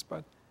difference,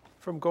 but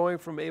from going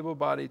from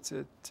able-bodied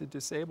to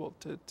disabled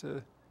to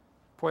the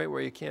point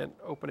where you can't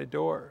open a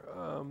door.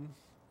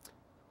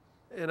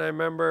 And I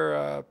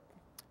remember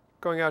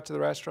going out to the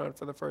restaurant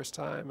for the first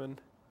time, and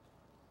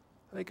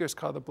I think it was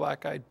called the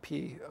Black Eyed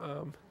Pea,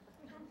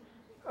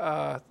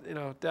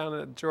 down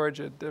in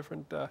Georgia,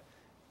 different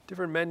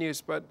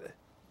menus, but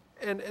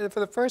and for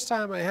the first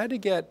time I had to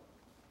get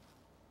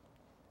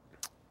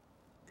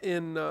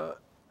in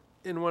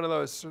one of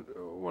those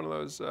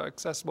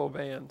accessible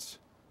vans,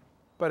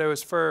 but it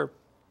was for,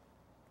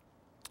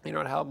 it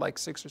held like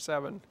 6 or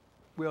 7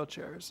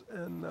 wheelchairs,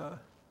 and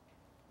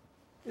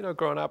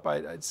growing up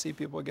I'd see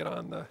people get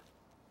on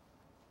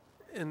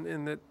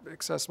in the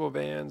accessible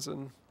vans,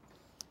 and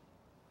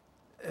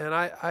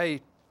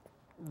I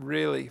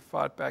really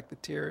fought back the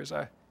tears,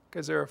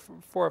 because there were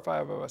 4 or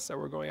 5 of us that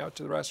were going out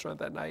to the restaurant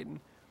that night,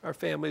 and our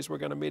families were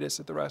going to meet us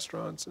at the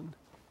restaurants, and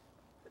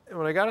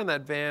when I got in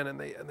that van and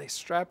they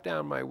strapped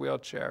down my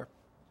wheelchair,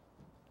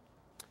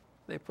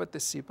 they put the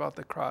seatbelt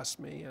across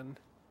me, and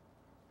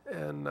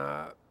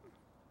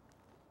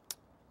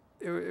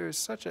it was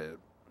such I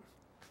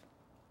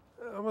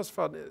almost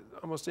felt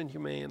almost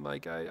inhumane.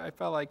 Like I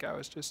felt like I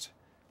was just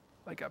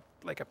like a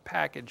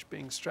package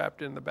being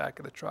strapped in the back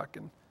of the truck,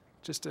 and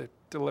just to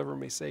deliver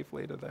me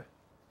safely to the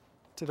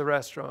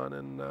restaurant,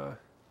 and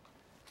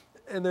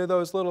there are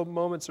those little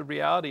moments of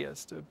reality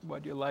as to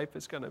what your life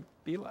is going to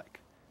be like.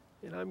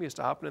 I'm used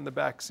to hopping in the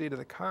back seat of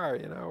the car,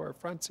 or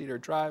front seat, or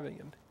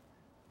driving,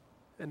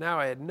 and now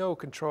I had no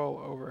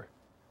control over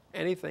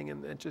anything,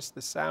 and just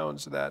the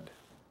sounds of that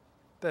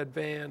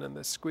van, and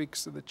the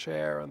squeaks of the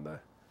chair, and the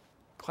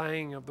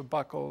clanging of the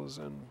buckles,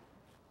 and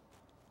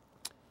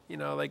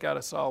they got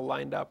us all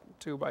lined up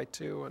 2 by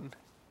 2, and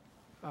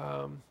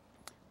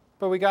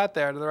but we got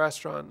there to the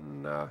restaurant,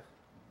 and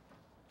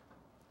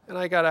And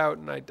I got out,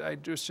 and I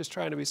was just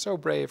trying to be so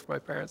brave for my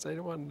parents. I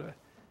didn't want them to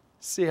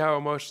see how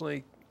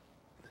emotionally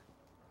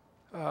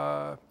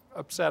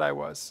upset I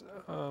was.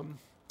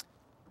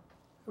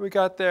 We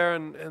got there,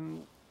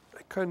 and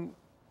I couldn't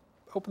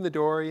open the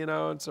door,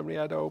 and somebody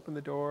had to open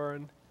the door,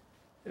 and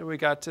we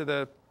got to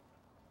the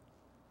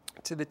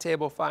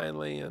table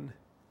finally, and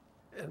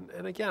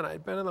again,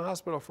 I'd been in the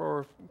hospital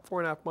for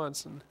 4.5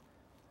 months, and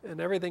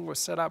everything was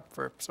set up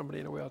for somebody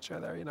in a wheelchair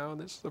there,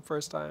 and this is the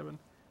first time,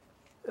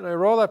 and I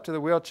rolled up to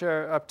the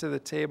wheelchair, up to the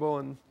table,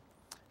 and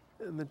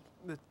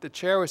the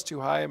chair was too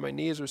high, and my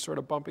knees were sort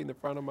of bumping the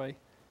front of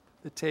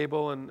the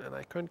table, and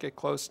I couldn't get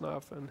close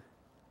enough, and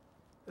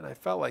I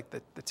felt like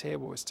the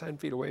table was 10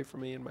 feet away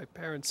from me, and my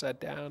parents sat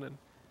down, and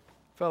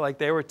felt like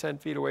they were 10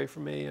 feet away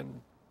from me,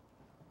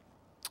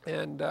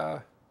 and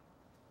I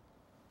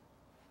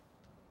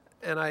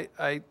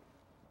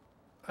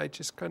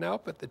just couldn't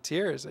help it. The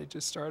tears, they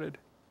just started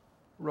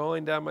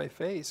rolling down my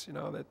face,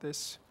 that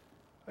this,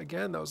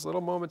 again, those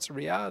little moments of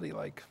reality,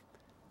 like,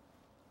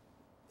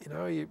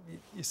 you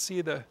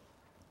see the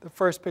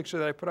first picture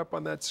that I put up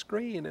on that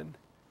screen, and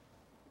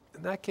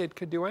that kid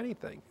could do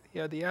anything. He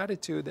had the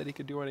attitude that he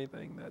could do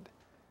anything, that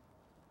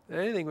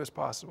anything was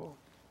possible.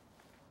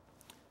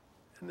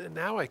 And then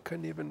now I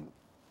couldn't even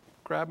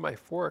grab my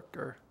fork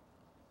or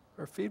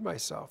feed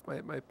myself.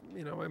 My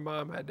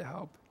mom had to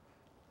help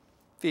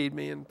feed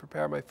me and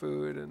prepare my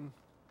food, and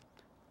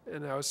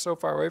I was so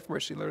far away from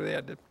her, she literally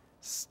had to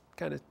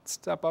kind of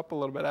step up a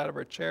little bit out of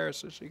her chair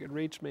so she could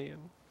reach me.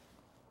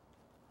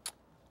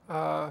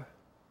 And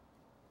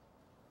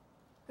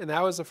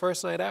that was the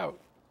first night out,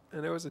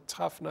 and it was a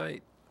tough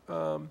night.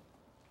 And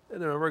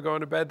I remember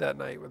going to bed that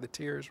night with the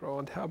tears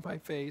rolling down my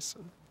face.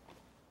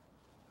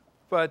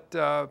 But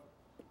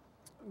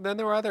then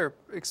there were other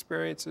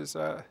experiences.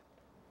 There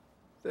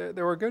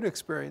were good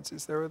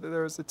experiences. There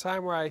was the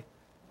time where I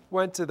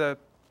went to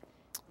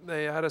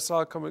they had us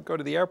all go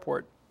to the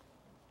airport,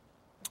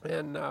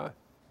 and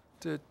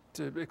to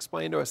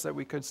explain to us that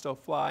we could still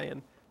fly,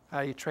 and how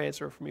you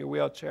transfer from your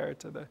wheelchair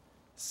to the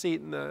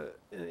seat in the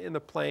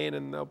plane,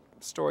 and they'll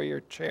store your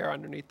chair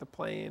underneath the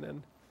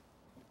plane,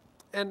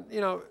 and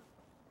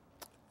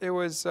it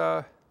was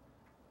kind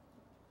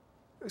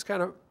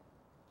of,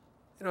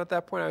 at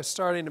that point I was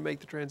starting to make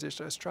the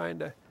transition. I was trying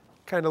to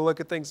kind of look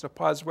at things in a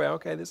positive way.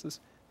 Okay, this is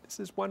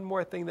one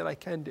more thing that I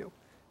can do.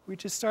 We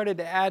just started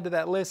to add to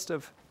that list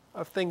of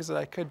things that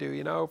I could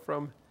do,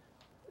 from,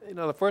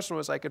 the first one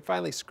was I could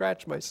finally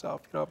scratch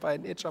myself, if I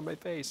had an itch on my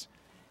face.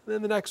 And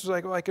then the next was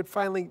like, well, I could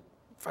finally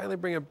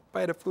bring a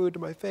bite of food to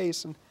my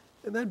face. And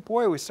then,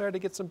 boy, we started to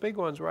get some big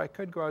ones where I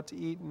could go out to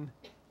eat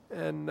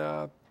and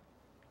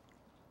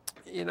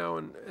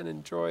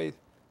enjoy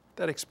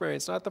that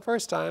experience. Not the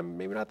first time,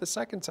 maybe not the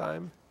second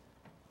time,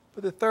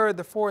 but the third,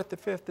 the fourth, the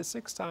fifth, the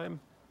sixth time,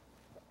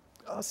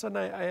 all of a sudden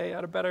I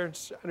had a better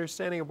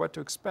understanding of what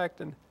to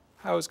expect and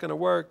how it was going to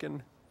work,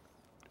 and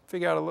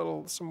figure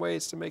out some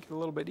ways to make it a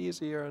little bit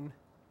easier. And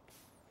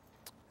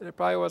it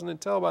probably wasn't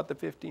until about the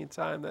 15th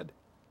time that,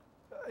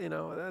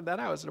 that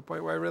I was at a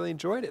point where I really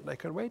enjoyed it, and I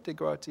couldn't wait to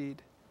go out to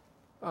eat.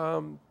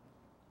 Other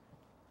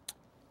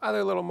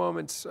little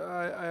moments,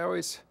 I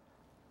always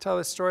tell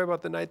this story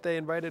about the night they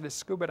invited a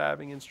scuba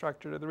diving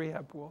instructor to the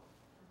rehab pool.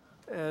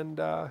 And,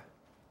 I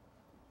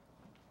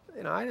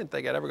didn't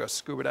think I'd ever go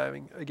scuba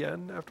diving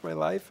again after my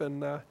life,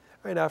 and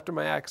right after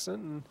my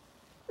accident.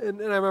 And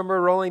I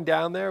remember rolling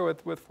down there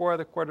with 4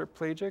 other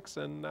quadriplegics,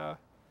 and all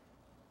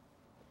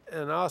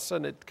of a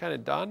sudden it kind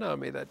of dawned on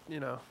me that,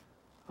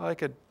 all I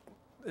could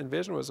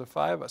envision was the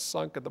 5 of us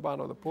sunk at the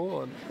bottom of the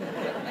pool. And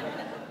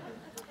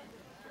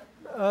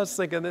I was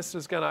thinking this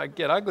was going to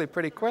get ugly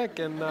pretty quick.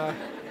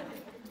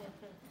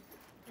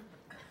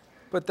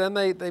 But then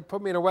they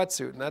put me in a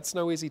wetsuit, and that's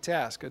no easy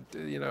task,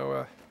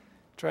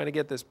 trying to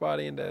get this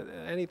body into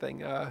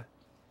anything.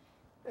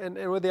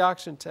 And with the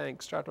oxygen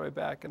tank strapped to my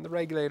back and the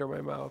regulator in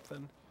my mouth,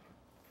 and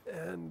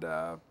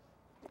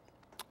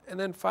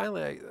then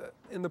finally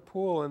in the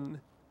pool, and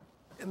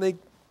the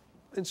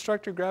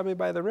instructor grabbed me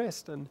by the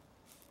wrist, and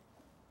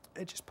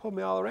it just pulled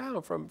me all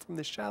around from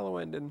the shallow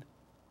end and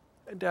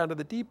down to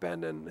the deep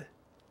end, and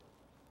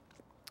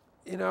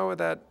with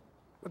that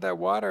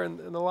water and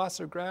the loss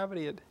of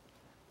gravity, it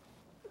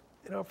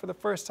for the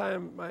first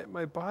time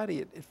my body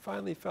it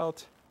finally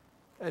felt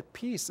at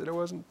peace, that it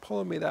wasn't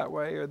pulling me that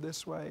way or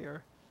this way,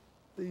 or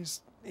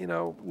these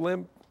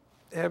limp,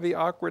 heavy,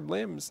 awkward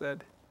limbs,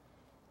 that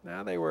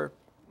now they were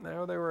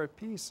at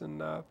peace. And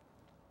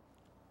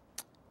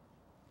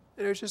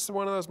it was just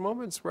one of those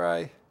moments where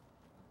I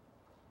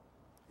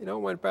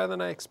went better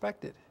than I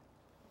expected,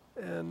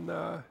 and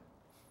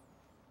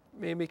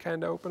made me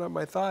kind of open up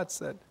my thoughts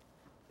that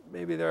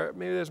maybe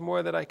there's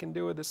more that I can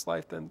do with this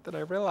life than I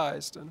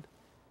realized. And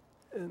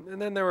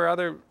then there were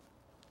other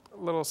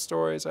little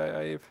stories.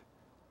 I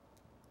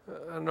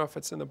don't know if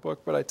it's in the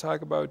book, but I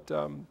talk about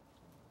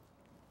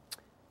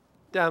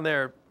down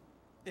there,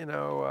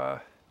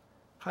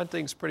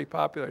 hunting's pretty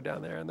popular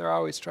down there, and they're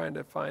always trying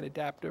to find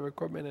adaptive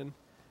equipment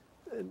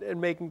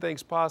and making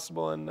things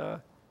possible. And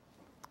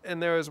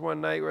there was one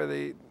night where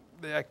the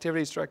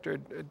activities director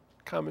had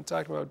come and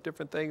talk about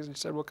different things. And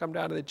she said, "We'll come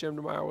down to the gym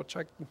tomorrow.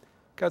 We'll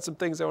got some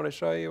things I want to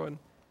show you."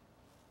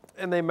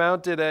 And they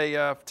mounted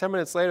 10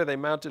 minutes later, they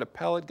mounted a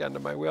pellet gun to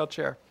my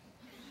wheelchair.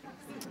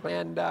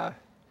 And I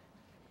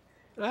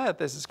thought,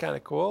 this is kind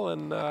of cool.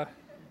 And at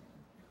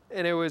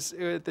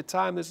the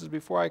time, this was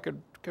before I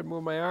could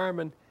move my arm,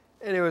 and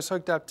it was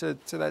hooked up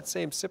to that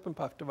same sip and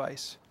puff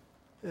device.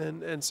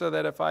 And so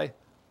that if I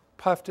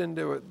puffed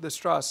into the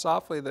straw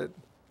softly,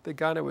 the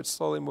gun, it would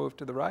slowly move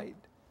to the right.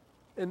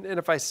 And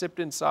if I sipped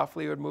in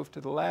softly, it would move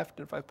to the left.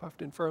 And if I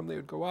puffed in firmly, it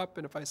would go up.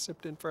 And if I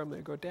sipped in firmly,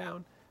 it would go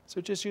down. So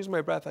just using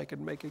my breath, I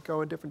could make it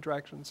go in different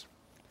directions.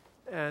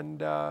 And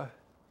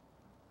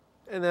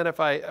then if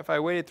I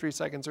waited 3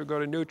 seconds, it would go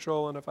to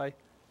neutral. And if I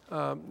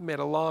made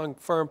a long,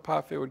 firm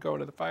puff, it would go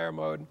into the fire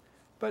mode.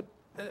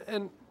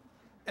 And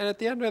at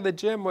the end of the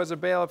gym was a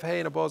bale of hay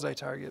and a bullseye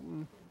target.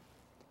 And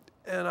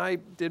I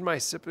did my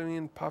sipping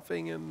and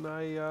puffing, and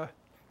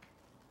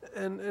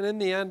and in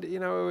the end, it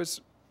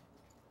was,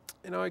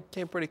 I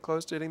came pretty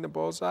close to hitting the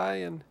bullseye,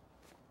 and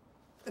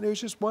it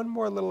was just one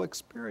more little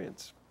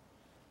experience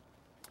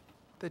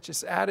that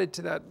just added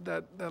to that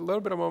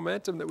little bit of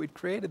momentum that we'd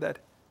created. That,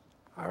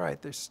 all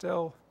right, there's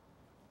still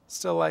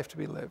life to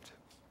be lived.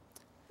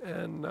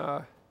 And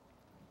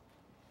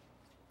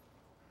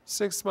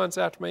 6 months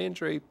after my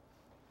injury,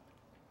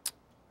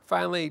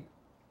 finally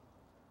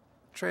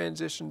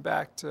transitioned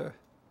back to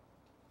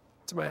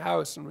my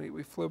house, and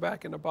we flew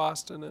back into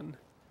Boston. And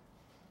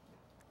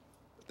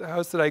the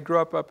house that I grew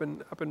up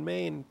in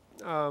Maine,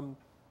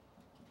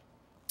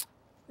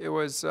 it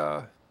was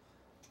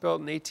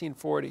built in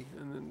 1840,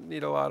 and it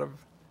needed a lot of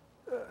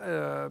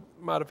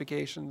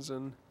modifications,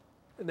 and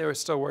they were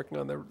still working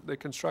on the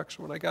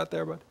construction when I got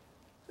there. But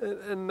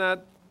and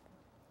that,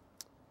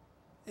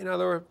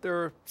 there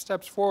were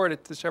steps forward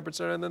at the Shepherd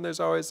Center, and then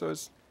there's always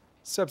those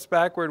steps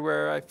backward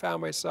where I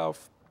found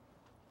myself,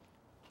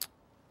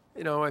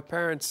 my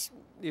parents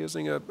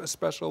using a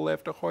special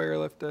lift, a Hoyer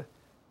lift, to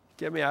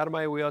get me out of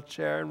my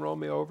wheelchair and roll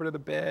me over to the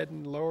bed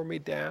and lower me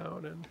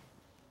down.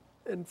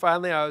 And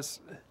finally I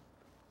was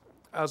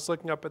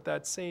looking up at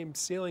that same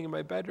ceiling in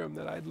my bedroom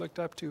that I'd looked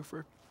up to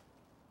for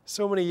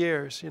so many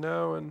years,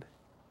 and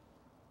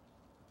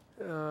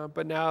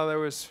but now there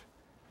was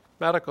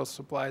medical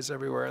supplies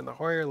everywhere, and the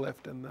Hoyer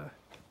lift, and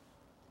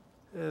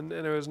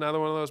it was another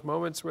one of those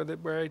moments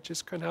where I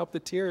just couldn't help the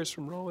tears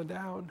from rolling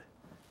down.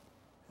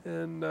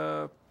 And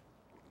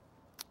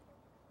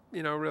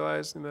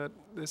realizing that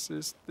this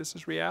is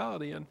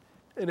reality, and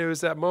it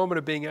was that moment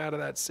of being out of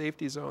that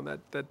safety zone,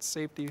 that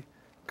safety,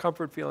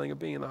 comfort feeling of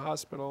being in the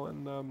hospital,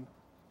 and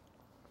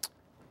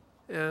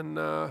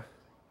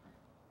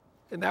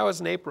that was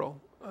in April.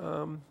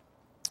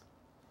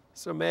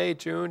 So May,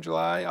 June,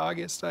 July,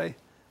 August,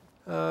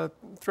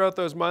 throughout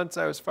those months,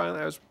 I was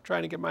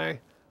trying to get my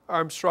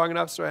arm strong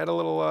enough, so I had a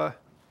little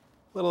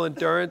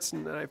endurance,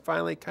 and I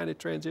finally kind of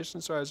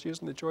transitioned. So I was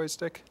using the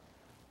joystick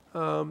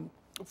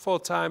full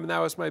time, and that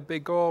was my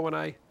big goal when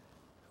I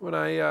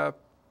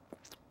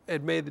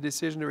had made the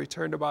decision to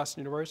return to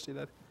Boston University,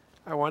 that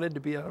I wanted to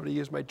be able to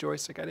use my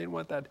joystick. I didn't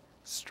want that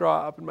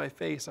straw up in my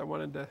face. It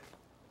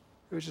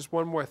was just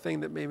one more thing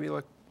that made me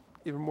look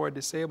even more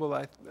disabled,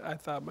 I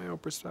thought, my own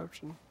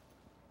perception.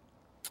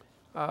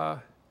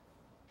 And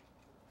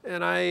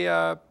in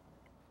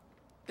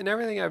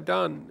everything I've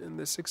done in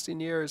the 16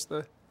 years,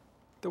 the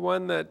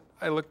one that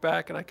I look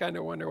back and I kind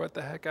of wonder what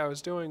the heck I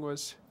was doing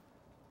was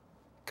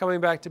coming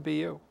back to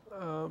BU.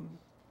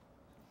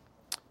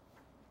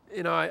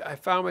 I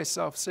found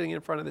myself sitting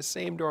in front of the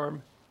same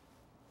dorm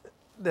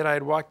that I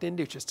had walked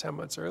into just 10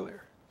 months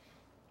earlier.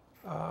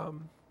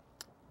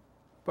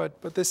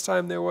 But this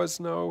time there was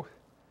no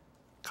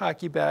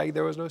hockey bag,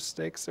 there was no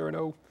sticks, there were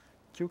no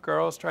cute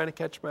girls trying to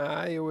catch my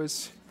eye. It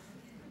was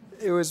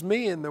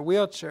me in the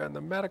wheelchair and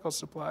the medical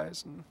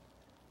supplies and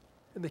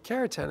the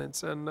care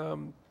attendants,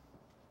 and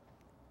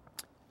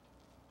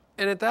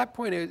at that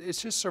point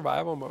it's just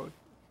survival mode.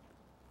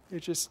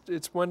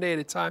 It's one day at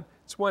a time.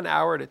 It's 1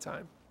 hour at a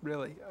time,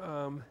 really.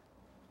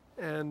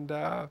 And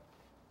I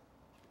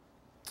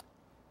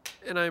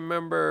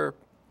remember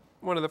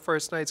one of the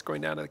first nights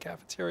going down to the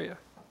cafeteria,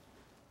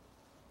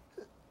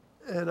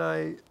 and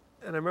I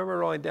remember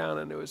rolling down,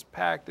 and it was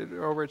packed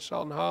over at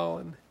Shelton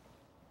Hall,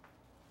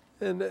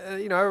 and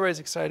everybody's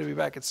excited to be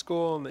back at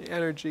school, and the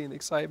energy and the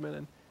excitement,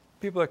 and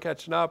people are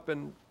catching up,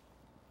 and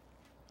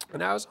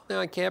I was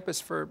only on campus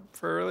for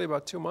really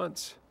about 2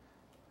 months,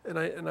 and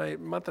a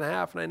month and a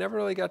half, and I never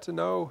really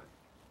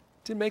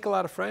didn't make a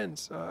lot of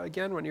friends.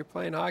 Again, when you're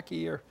playing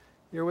hockey,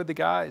 you're with the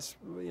guys,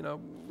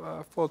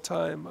 full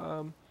time.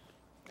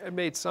 I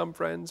made some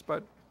friends,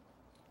 but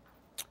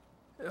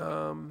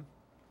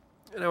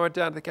and I went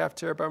down to the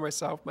cafeteria by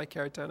myself, my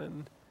care attendant,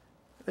 and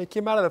I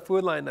came out of the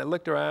food line, and I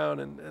looked around,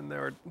 and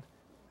there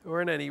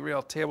weren't any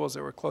real tables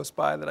that were close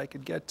by that I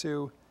could get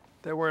to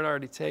that weren't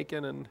already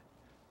taken, and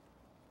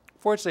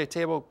fortunately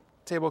a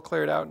table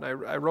cleared out, and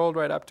I rolled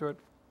right up to it.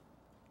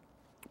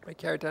 My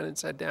care attendant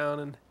sat down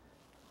and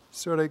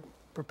sort of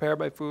prepared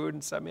my food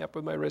and set me up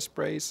with my wrist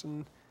brace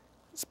and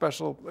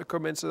special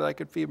equipment so that I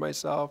could feed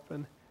myself,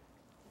 and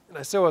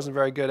I still wasn't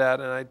very good at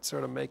it, and I'd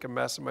sort of make a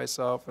mess of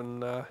myself,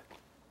 and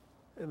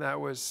that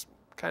was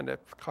kind of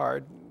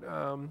hard.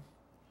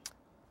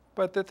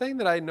 But the thing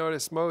that I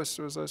noticed most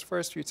was those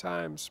first few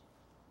times,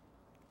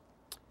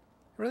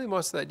 really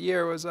most of that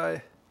year, was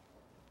that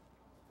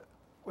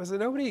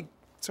nobody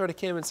sort of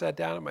came and sat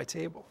down at my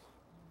table,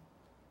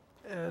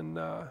 and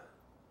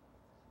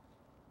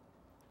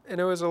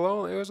it was a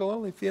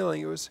lonely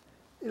feeling. It was,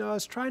 I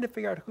was trying to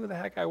figure out who the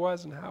heck I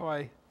was and how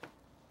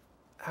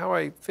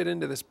I fit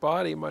into this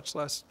body, much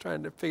less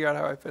trying to figure out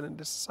how I fit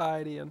into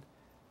society. And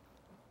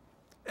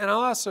I'll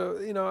also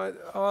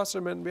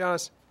admit, and be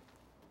honest,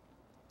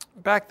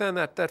 back then,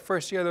 that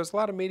first year, there was a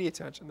lot of media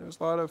attention. There was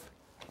a lot of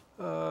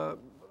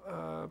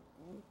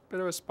bit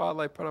of a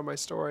spotlight put on my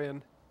story,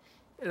 and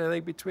I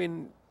think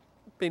between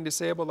being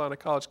disabled on a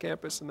college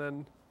campus and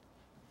then,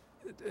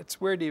 it's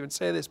weird to even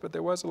say this, but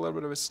there was a little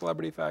bit of a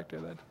celebrity factor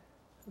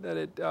that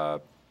it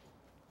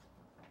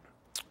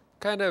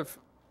kind of,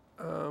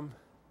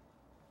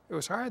 it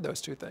was hard,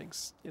 those two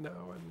things, and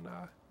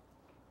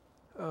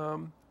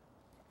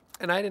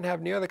I didn't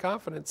have near the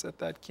confidence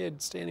that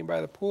kid standing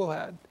by the pool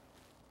had,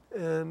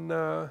 and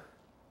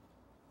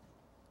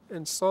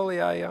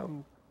slowly I,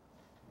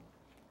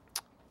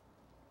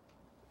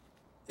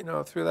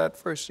 through that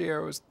first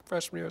year,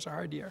 freshman year was a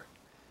hard year.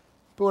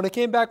 But when I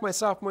came back my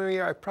sophomore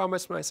year, I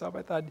promised myself,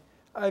 I thought,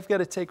 I've got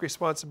to take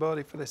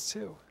responsibility for this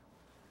too.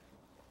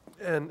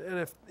 And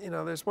if,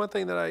 there's one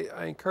thing that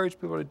I encourage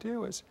people to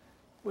do is,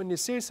 when you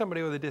see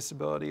somebody with a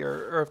disability,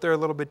 or if they're a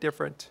little bit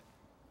different,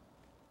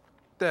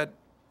 that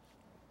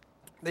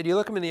you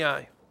look them in the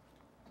eye,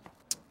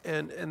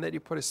 and that you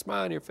put a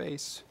smile on your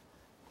face,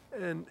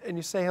 and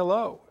you say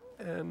hello.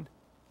 And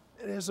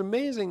it's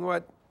amazing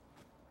what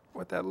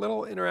that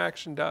little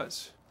interaction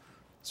does.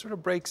 It sort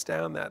of breaks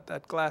down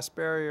that glass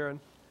barrier.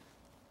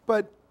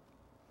 But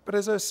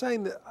as I was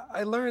saying, that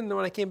I learned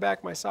when I came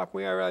back my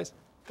sophomore year, I realized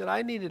that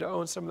I needed to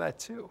own some of that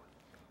too.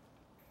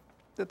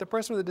 That the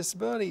person with a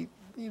disability,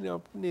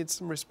 needs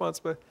some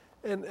responsibility.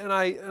 And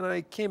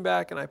I came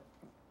back, and I,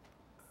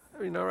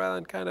 rather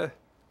than kind of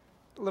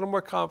a little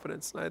more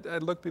confidence, and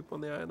I'd look people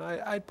in the eye, and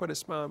I'd put a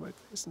smile on my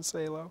face and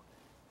say hello.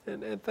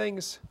 And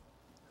things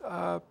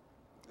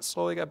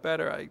slowly got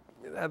better. I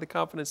had the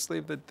confidence to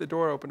leave the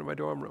door open to my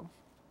dorm room.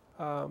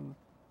 And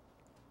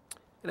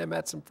I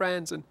met some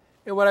friends, and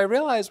what I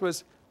realized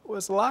was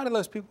a lot of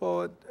those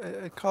people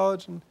at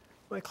college and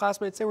my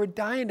classmates, they were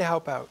dying to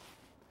help out.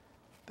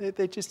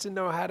 They just didn't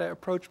know how to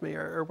approach me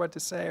or what to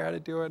say or how to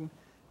do it. And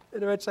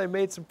eventually I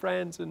made some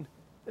friends, and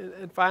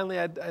finally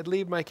I'd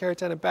leave my care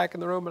attendant back in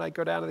the room, and I'd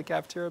go down to the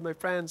cafeteria with my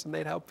friends, and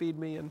they'd help feed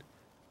me and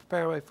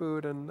prepare my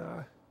food. And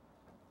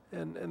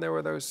there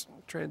were those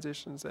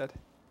transitions that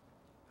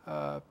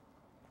I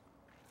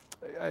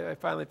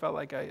finally felt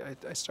like I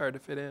started to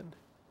fit in.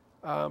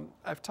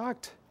 I've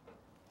talked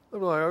a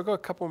little longer. I'll go a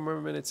couple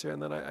more minutes here,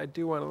 and then I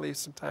do want to leave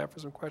some time for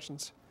some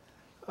questions.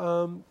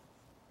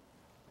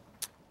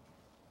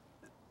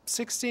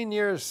 16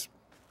 years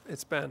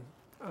it's been.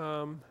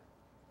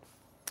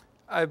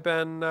 I've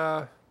been, we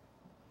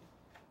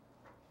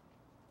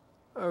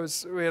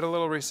had a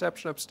little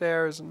reception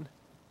upstairs, and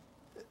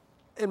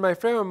my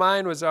frame of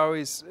mind was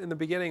always, in the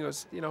beginning,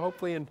 was,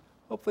 hopefully in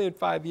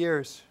 5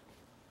 years,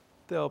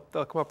 they'll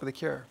come up with a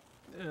cure.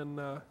 And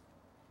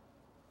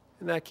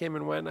that came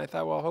and went, and I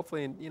thought, well,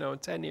 hopefully in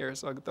 10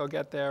 years they'll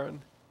get there,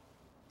 and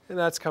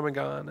that's come and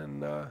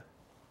gone.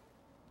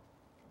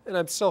 And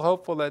I'm still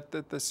hopeful that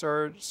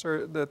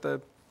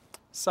the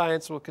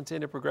science will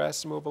continue to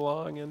progress and move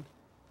along.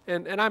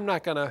 And I'm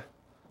not going to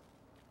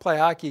play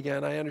hockey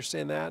again. I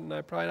understand that, and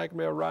I'm probably not going to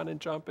be able to run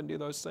and jump and do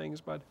those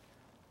things. But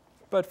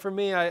for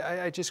me,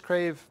 I just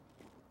crave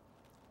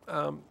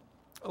a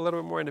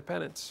little bit more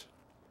independence.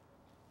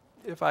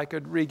 If I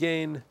could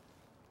regain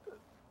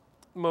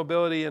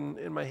mobility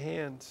in my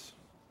hands.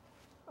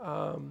 If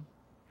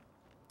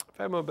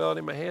I had mobility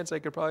in my hands, I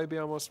could probably be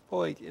almost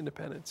fully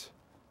independent.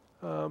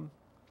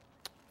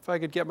 If I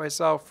could get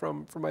myself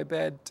from my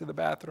bed to the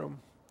bathroom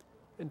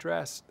and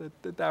dress,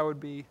 that would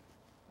be,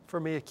 for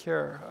me, a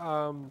cure.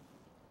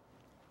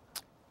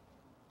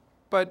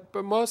 But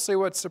mostly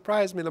what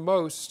surprised me the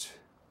most,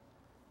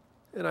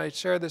 and I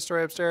shared this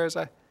story upstairs,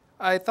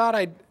 I thought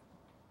in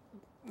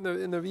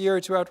the year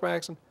or two after my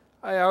accident,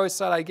 I always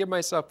thought I'd give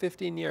myself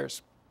 15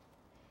 years.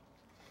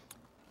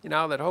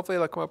 That hopefully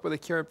they'll come up with a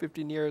cure in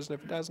 15 years, and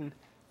if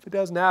it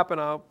doesn't happen,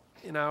 I'll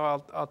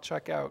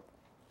check out.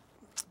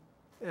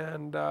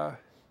 And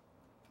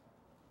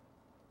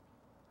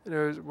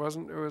it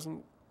wasn't.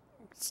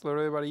 It's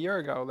literally about a year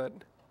ago that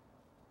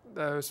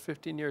those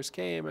 15 years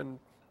came,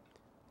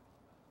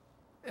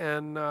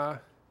 and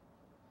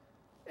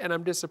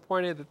I'm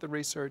disappointed that the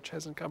research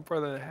hasn't come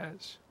further than it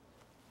has.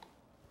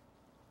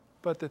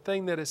 But the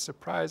thing that has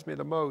surprised me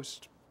the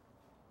most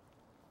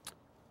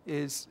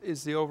is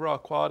the overall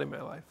quality of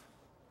my life.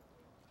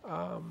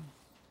 I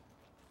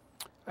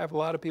have a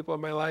lot of people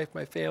in my life,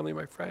 my family,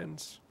 my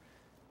friends.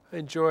 I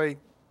enjoy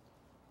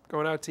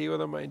going out to eat with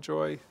them. I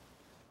enjoy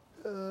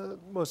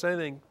most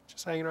anything,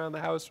 just hanging around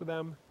the house with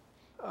them.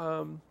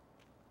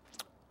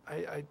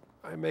 I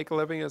I make a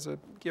living as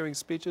giving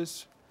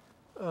speeches.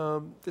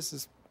 This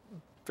is a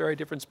very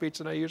different speech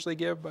than I usually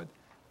give, but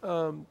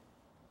to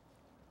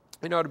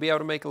be able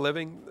to make a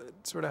living,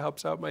 it sort of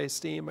helps out my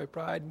esteem, my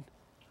pride,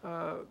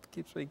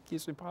 keeps me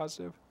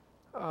positive.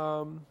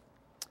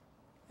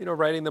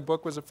 Writing the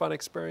book was a fun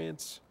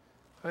experience.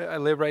 I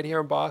live right here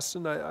in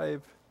Boston. I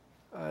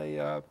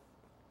have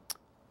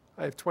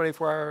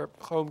 24-hour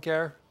home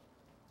care.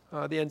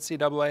 The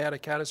NCAA had a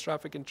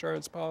catastrophic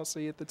insurance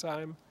policy at the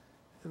time,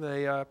 and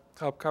they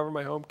helped cover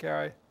my home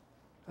care.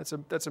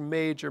 That's a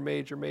major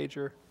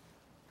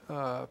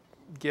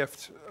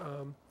gift.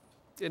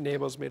 It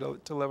enables me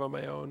to live on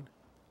my own.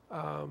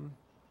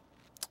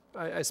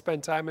 I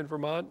spend time in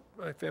Vermont.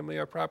 My family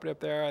have property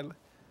up there. I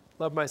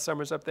love my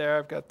summers up there.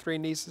 I've got 3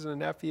 nieces and a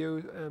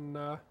nephew, and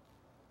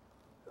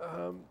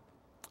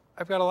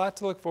I've got a lot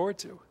to look forward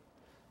to.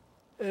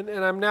 And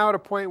I'm now at a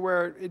point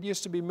where it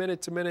used to be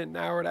minute to minute and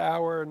hour to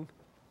hour, and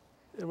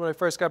when I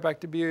first got back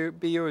to BU,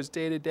 it was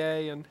day to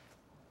day, and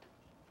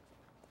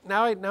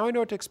now I know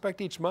what to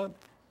expect each month,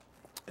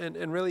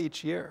 and really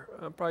each year.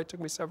 Probably took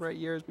me 7 or 8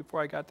 years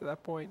before I got to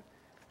that point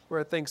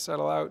where things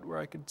settle out, where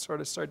I could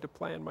sort of start to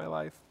plan my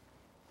life.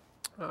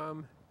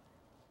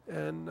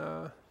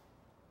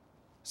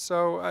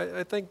 So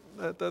I think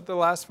that the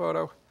last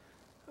photo,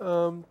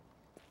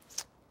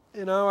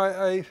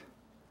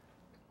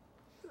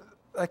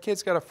 that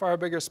kid's got a far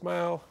bigger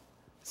smile. I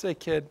say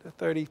kid,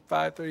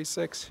 35,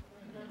 36.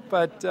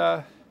 But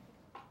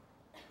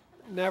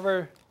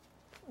never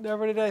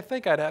did I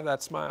think I'd have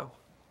that smile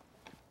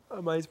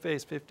on my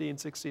face 15,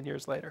 16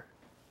 years later.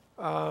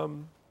 That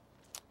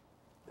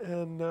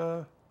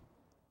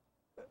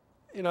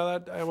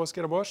I almost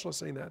get emotional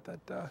seeing that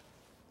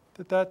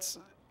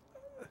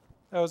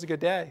was a good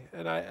day,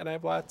 and I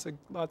have lots of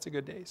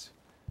good days.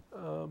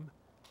 I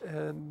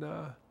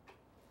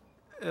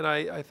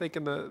think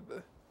in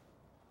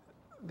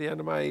the end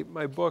of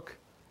my book,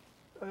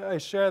 I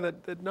share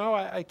that no,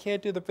 I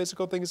can't do the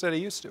physical things that I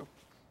used to.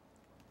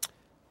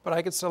 But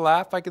I can still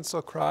laugh, I can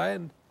still cry,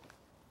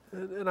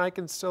 and I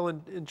can still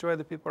enjoy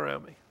the people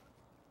around me.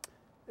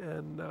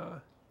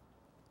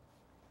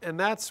 And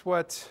that's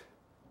what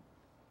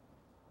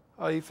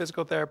all you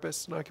physical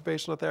therapists and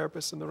occupational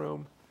therapists in the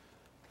room,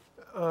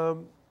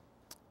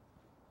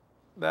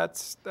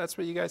 that's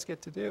what you guys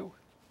get to do,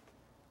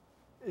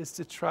 is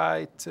to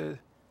try to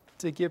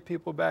give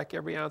people back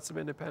every ounce of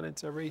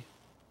independence,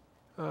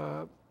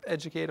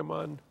 educate them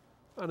on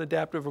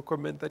adaptive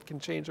equipment that can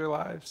change their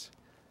lives.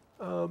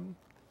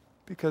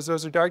 Because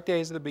those are dark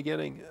days at the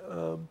beginning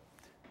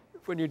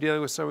when you're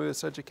dealing with somebody with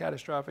such a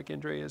catastrophic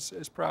injury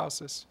as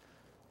paralysis.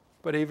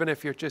 But even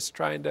if you're just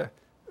trying to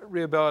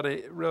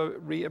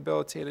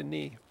rehabilitate a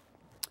knee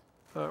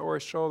or a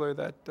shoulder,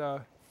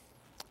 that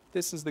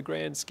this is the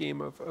grand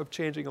scheme of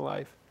changing a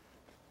life.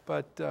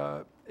 But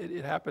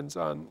it happens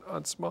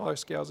on smaller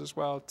scales as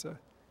well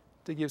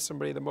to give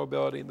somebody the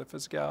mobility and the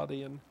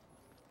physicality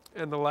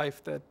and the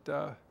life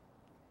that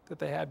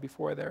they had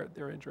before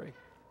their injury.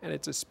 And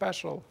it's it's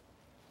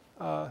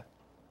a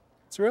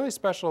really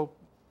special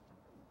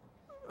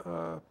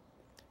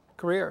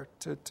career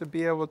to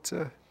be able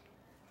to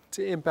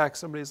impact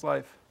somebody's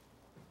life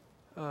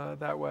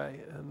that way.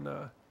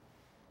 And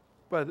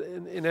but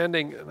in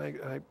ending,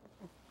 and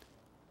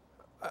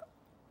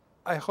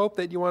I hope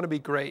that you want to be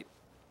great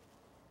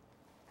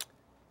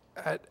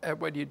at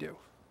what you do.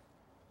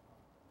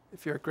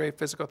 If you're a great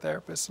physical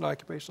therapist, an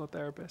occupational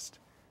therapist,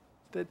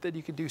 that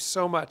you can do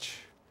so much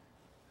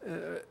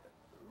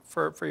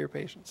for your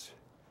patients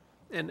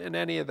in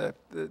any of the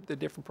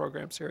different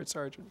programs here at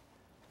Sargent.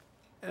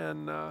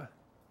 And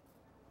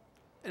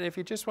if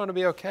you just want to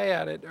be okay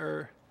at it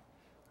or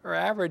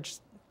average,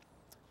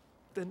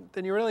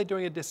 then you're really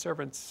doing a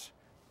disservice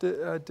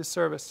to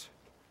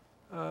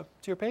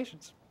your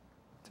patients,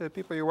 to the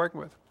people you're working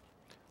with.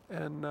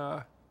 And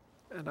I've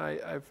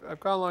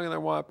gone longer than I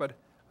want, but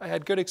I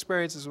had good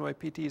experiences with my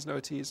PTs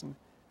and OTs, and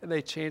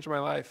they changed my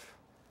life.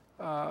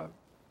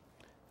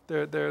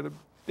 They're the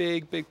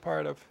big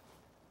part of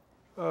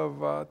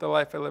the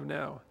life I live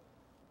now.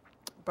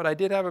 But I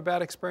did have a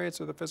bad experience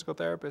with a physical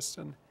therapist,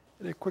 and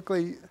it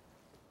quickly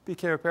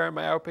became apparent in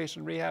my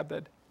outpatient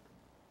rehab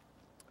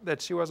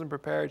that she wasn't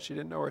prepared. She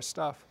didn't know her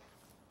stuff.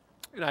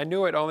 And I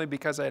knew it only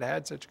because I'd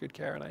had such good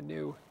care, and I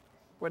knew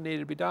what needed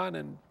to be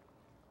done.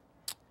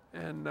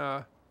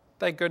 And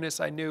thank goodness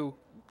I knew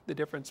the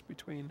difference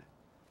between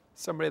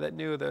somebody that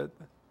knew the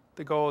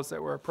goals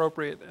that were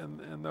appropriate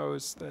and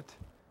those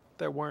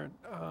that weren't.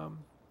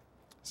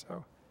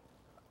 So,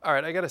 all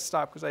right, I got to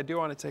stop because I do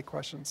want to take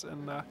questions,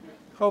 and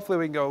hopefully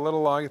we can go a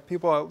little long. If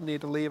people need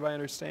to leave, I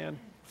understand.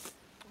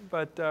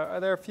 But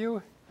are there a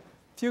few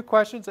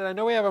questions? And I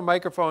know we have a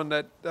microphone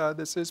that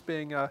this is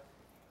being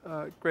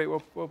great.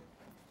 We'll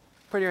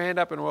put your hand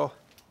up and we'll.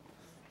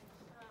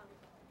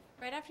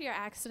 Right after your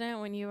accident,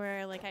 when you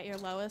were like at your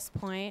lowest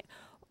point,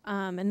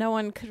 and no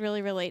one could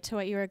really relate to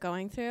what you were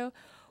going through,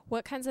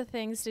 what kinds of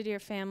things did your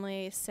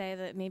family say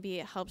that maybe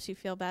it helped you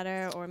feel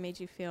better or made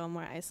you feel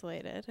more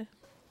isolated?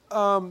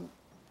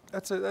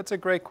 That's a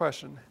great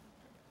question.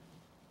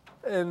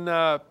 And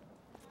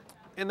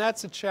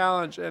that's a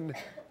challenge, and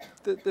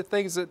the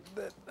things that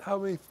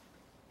help me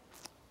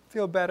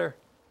feel better.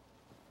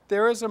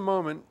 There is a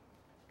moment,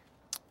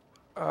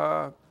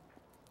 and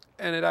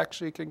it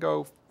actually can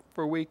go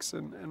for weeks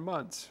and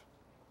months,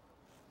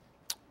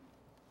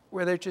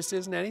 where there just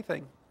isn't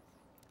anything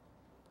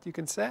you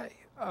can say.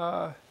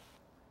 And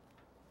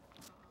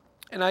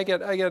I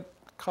get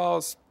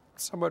calls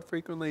somewhat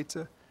frequently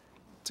to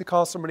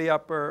call somebody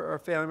up or a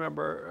family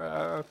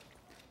member,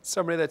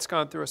 somebody that's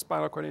gone through a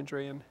spinal cord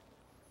injury, and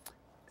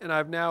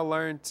I've now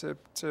learned to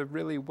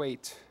really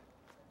wait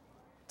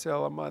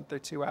till a month or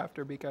two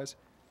after, because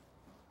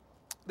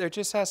there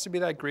just has to be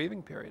that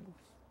grieving period,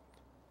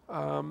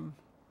 and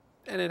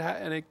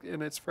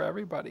it's for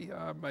everybody,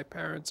 my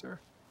parents or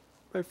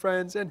my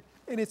friends, and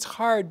it's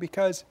hard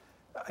because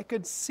I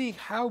could see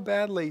how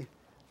badly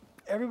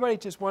everybody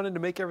just wanted to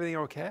make everything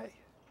okay,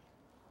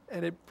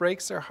 and it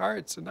breaks their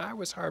hearts, and I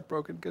was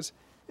heartbroken because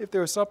if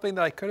there was something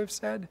that I could have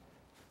said,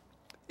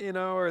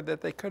 or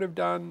that they could have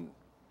done,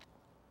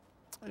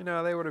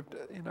 they would have,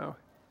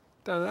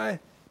 done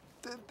it.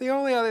 The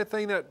only other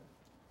thing the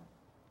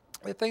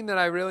thing that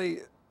I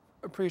really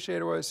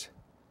appreciated was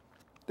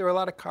there were a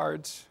lot of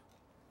cards.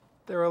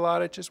 There were a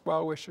lot of just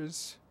well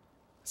wishes,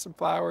 some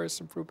flowers,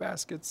 some fruit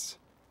baskets.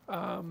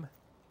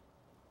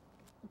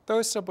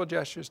 Those simple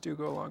gestures do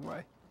go a long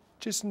way.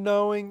 Just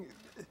knowing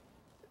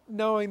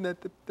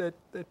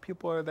that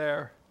people are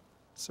there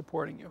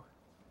supporting you.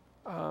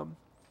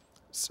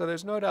 So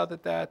there's no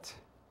doubt that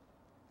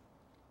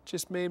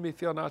just made me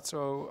feel not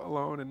so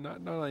alone, and not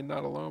only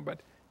not alone,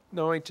 but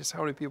knowing just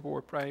how many people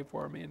were praying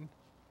for me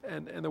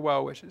and the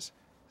well wishes.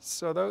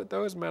 So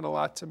those meant a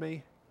lot to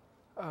me.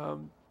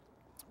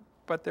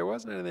 But there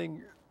wasn't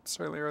anything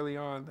certainly early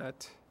on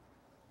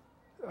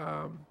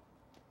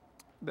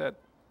that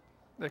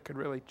could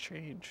really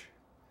change,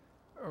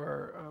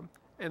 or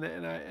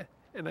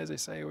and as I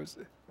say,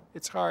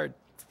 it's hard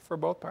for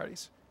both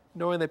parties,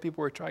 knowing that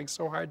people were trying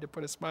so hard to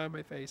put a smile on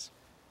my face,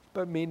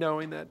 but me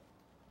knowing that,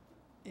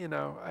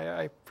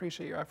 I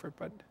appreciate your effort,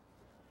 but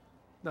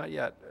not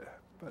yet.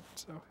 But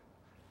so,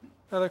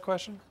 another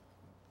question?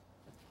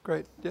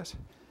 Great. Yes.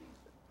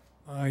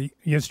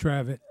 Yes,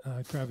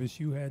 Travis,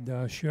 you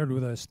had shared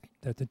with us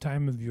that at the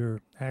time of your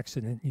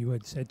accident, you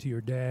had said to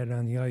your dad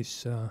on the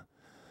ice,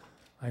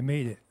 I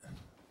made it.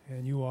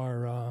 And you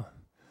are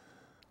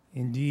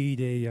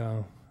indeed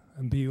a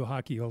BU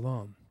hockey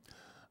alum.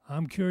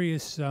 I'm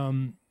curious,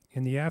 in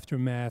the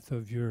aftermath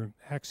of your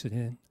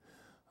accident,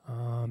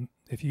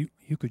 if you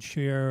could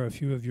share a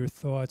few of your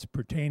thoughts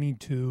pertaining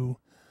to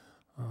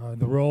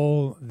the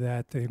role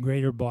that the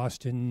greater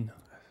Boston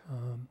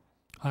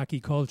hockey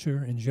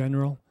culture in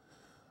general,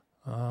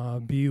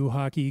 BU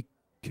hockey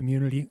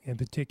community in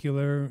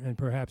particular, and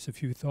perhaps a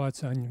few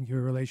thoughts on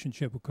your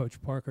relationship with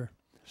Coach Parker.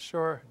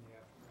 Sure.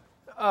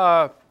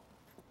 The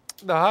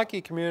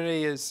hockey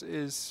community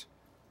is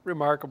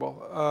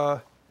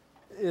remarkable.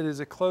 It is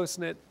a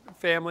close-knit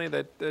family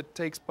that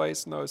takes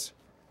place in those,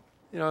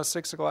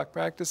 6 o'clock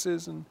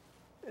practices and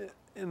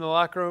in the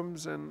locker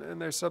rooms,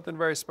 and there's something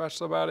very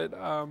special about it.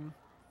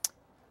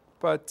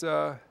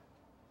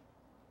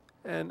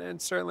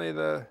 And certainly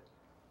the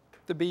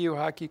BU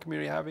hockey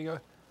community, having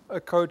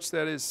a coach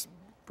that has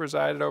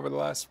presided over the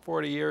last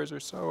 40 years or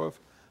so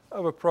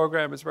of a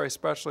program, is very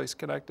special. He's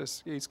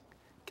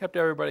kept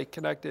everybody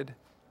connected,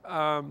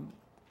 and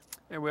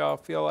we all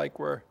feel like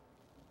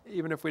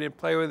even if we didn't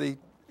play with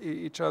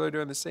each other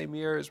during the same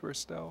years, we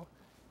still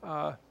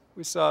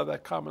have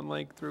that common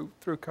link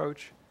through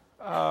Coach.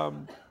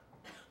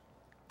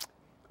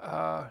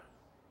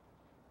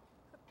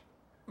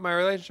 My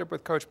relationship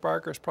with Coach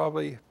Parker is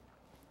probably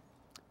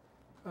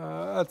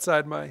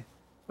outside my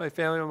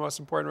family, one of the most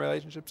important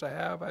relationships I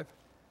have.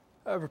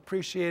 I've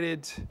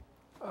appreciated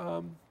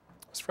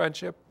his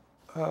friendship.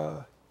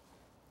 I've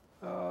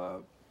a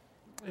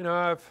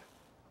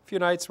few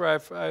nights where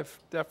I've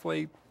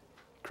definitely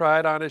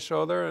cried on his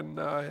shoulder, and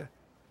I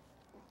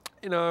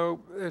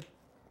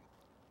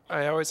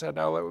always had an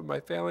outlet with my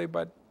family,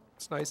 but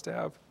it's nice to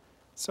have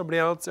somebody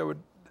else that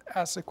would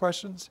ask the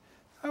questions.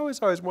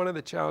 Always one of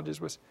the challenges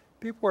was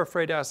people were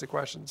afraid to ask the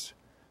questions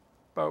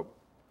about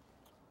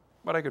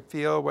what I could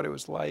feel, what it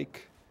was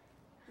like,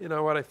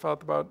 what I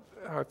felt about,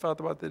 how I felt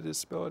about the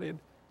disability.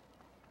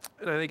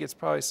 And I think it's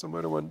probably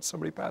similar to when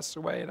somebody passes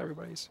away and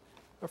everybody's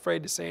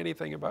afraid to say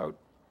anything about,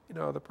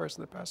 the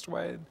person that passed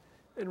away.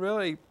 And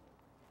really,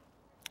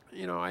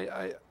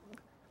 I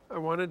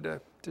wanted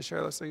to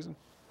share those things.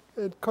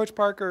 And Coach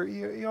Parker,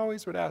 he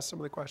always would ask some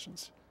of the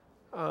questions.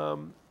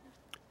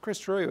 Chris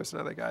Drury was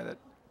another guy that,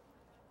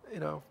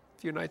 a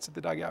few nights at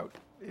the dugout,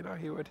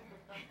 he would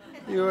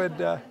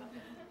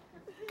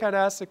kind of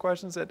ask the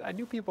questions that I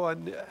knew people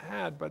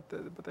had, but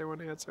they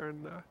wouldn't answer.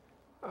 And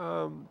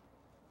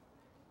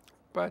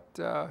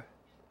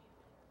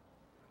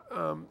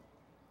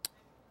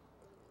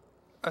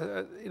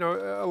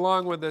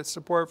along with the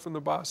support from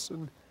the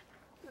Boston,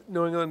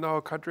 New England, the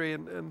whole country,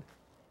 and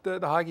the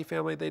hockey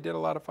family, they did a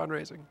lot of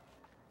fundraising.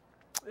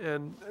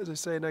 And as I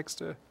say, next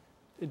to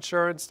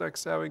insurance,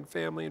 next to having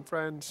family and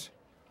friends,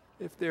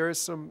 if there is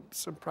some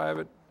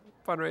private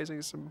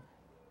fundraising, some,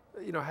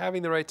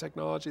 having the right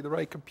technology, the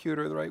right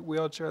computer, the right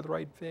wheelchair, the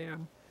right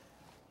van.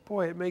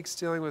 Boy, it makes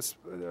dealing with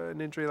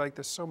an injury like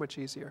this so much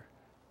easier.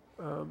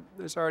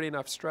 There's already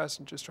enough stress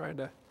in just trying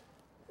to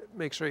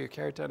make sure your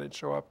care attendants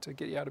show up to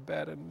get you out of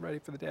bed and ready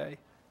for the day.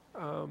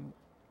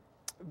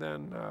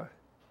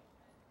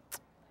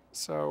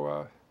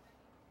 So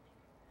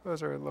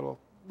those are little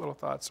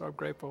thoughts. So I'm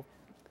grateful,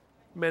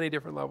 many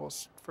different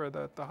levels, for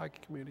the hockey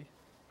community.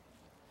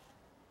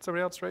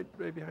 Somebody else right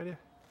behind you?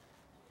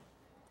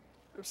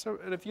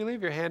 And if you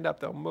leave your hand up,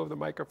 they'll move the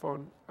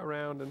microphone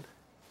around. And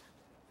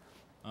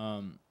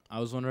I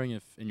was wondering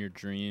if in your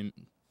dream,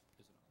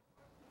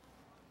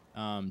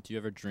 do you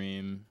ever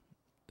dream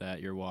that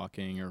you're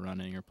walking or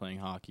running or playing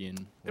hockey?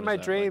 And in my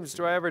dreams,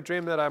 do I ever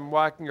dream that I'm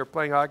walking or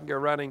playing hockey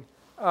or running?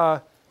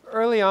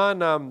 Early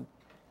on,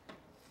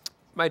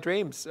 my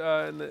dreams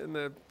in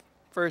the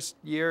first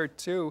year or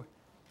two,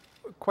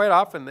 quite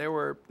often they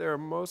were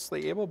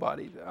mostly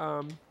able-bodied.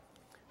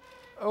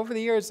 Over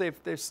the years,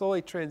 they've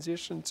slowly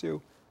transitioned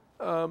to.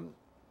 I'm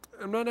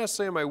not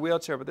necessarily in my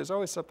wheelchair, but there's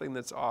always something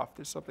that's off.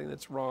 There's something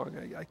that's wrong.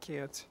 I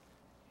can't.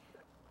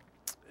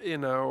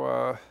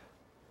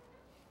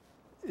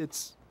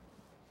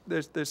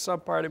 There's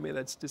some part of me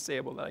that's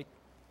disabled.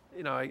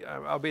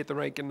 I'll be at the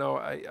rink and know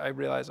I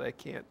realize I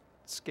can't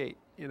skate.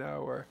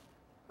 Or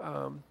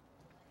I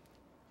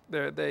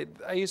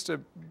used to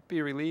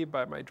be relieved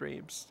by my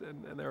dreams,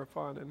 and they were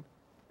fun,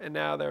 and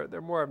now they're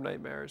more of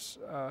nightmares.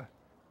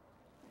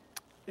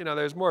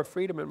 There's more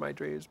freedom in my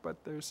dreams, but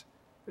there's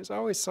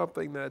always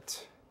something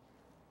that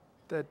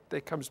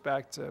comes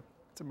back to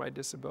my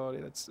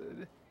disability that's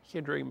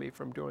hindering me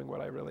from doing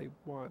what I really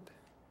want.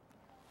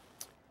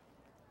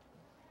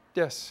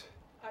 Yes.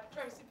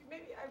 Travis, if you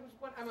maybe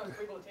I'm a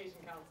rehabilitation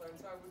counselor, and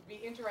so I would be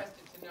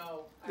interested to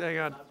know. Hang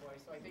on.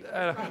 So I think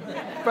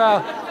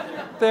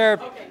they're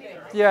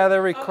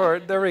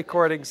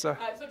recording. So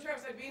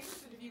Travis, I'd be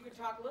interested if you could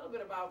talk a little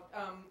bit about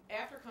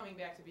after coming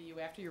back to BU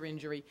after your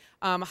injury,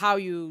 how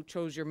you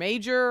chose your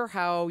major,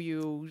 how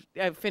you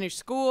finished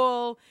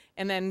school,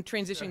 and then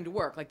transitioning to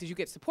work. Like, did you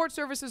get support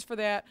services for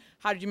that?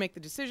 How did you make the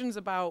decisions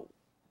about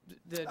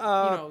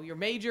your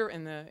major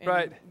and the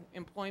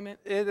employment?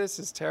 This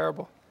is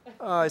terrible.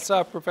 I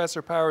saw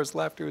Professor Powers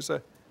left. He was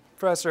a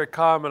professor at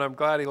COM, and I'm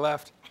glad he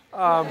left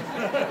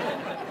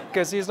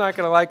because he's not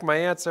going to like my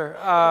answer.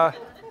 I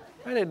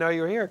didn't know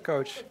you were here,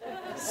 Coach.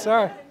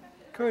 Sorry,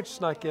 Coach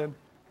snuck in.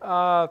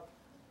 God,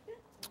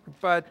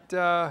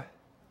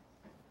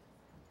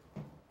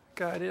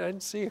 I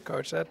didn't see you,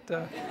 Coach. I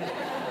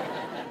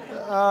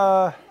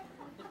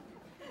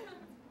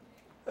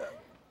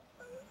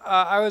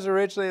was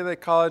originally in the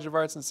College of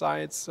Arts and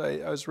Science.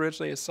 I was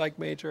originally a psych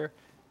major.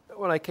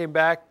 When I came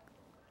back,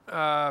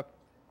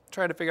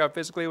 trying to figure out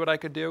physically what I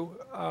could do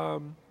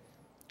and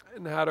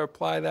how to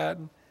apply that.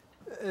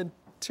 And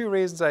two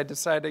reasons I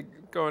decided to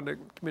go into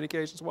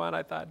communications. One,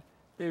 I thought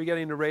maybe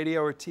getting into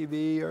radio or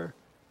TV,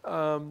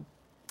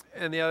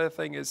 and the other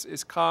thing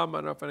is COM. I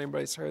don't know if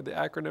anybody's heard the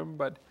acronym,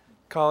 but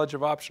College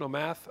of Optional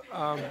Math.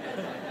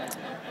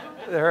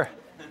 There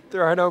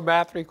are no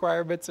math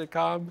requirements at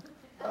COM.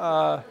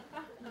 I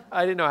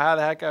didn't know how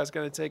the heck I was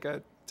going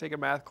to take a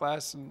math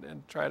class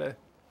and try to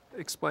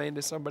explain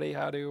to somebody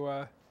how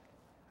to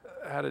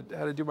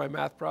do my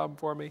math problem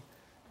for me.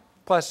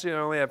 Plus, I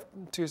only have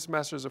 2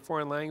 semesters of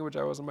foreign language.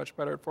 I wasn't much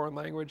better at foreign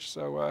language,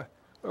 so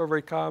over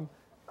at COM.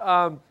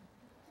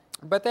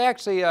 But they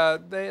actually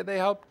they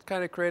helped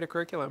kind of create a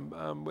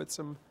curriculum with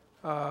some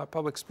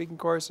public speaking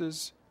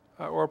courses,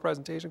 oral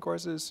presentation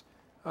courses,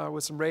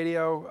 with some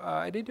radio.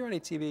 I didn't do any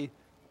TV,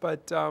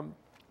 but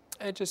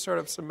and just sort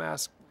of some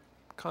mass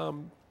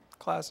comm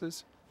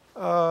classes.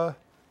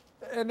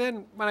 And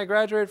then when I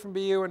graduated from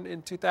BU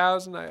in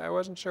 2000, I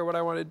wasn't sure what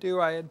I wanted to do.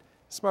 I had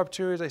some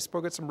opportunities. I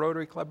spoke at some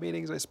Rotary Club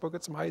meetings. I spoke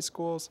at some high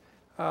schools.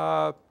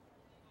 And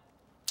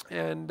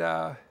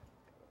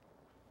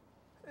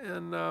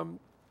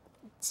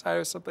decided it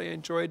was something I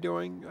enjoyed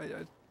doing.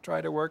 I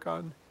tried to work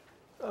on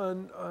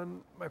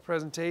my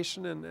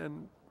presentation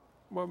and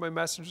what my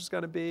message was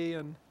going to be,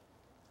 and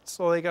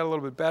slowly got a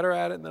little bit better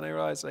at it. And then I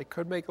realized I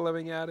could make a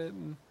living at it,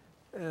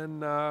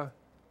 and I've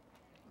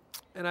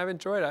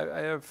enjoyed it. I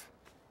have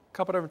a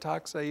couple different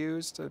talks I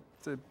use to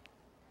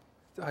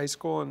high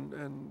school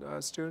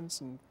and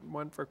students, and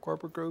one for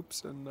corporate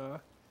groups, and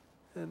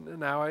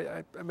now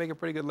I make a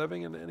pretty good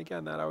living, and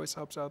again, that always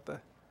helps out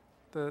the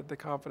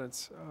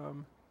confidence.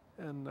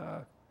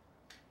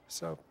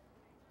 So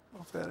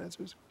hopefully that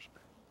answers the question.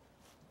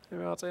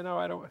 Anyone else? I know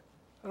I don't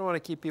want to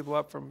keep people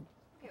up from.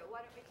 Okay, why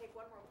don't we take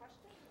one more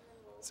question?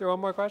 Is there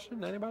one more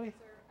question? Anybody?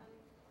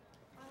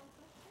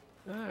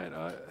 All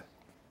right.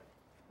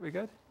 We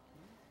good?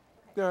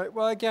 All right.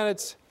 Well, again,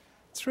 it's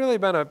really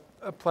been a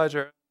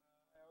pleasure.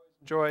 I always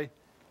enjoy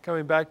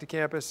coming back to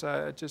campus.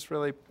 Just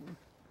really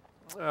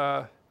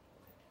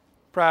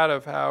proud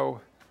of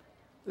how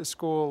the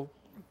school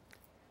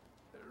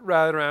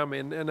rallied around me.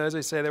 And as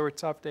I say, there were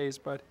tough days,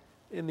 but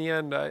in the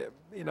end, I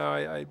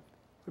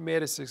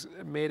made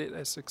it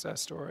a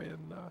success story.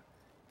 And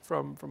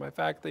from my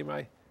faculty,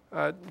 my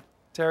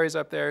Terry's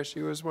up there.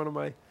 She was one of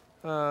my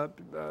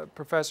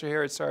professor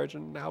here at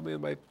Sargent and helped me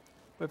with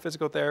my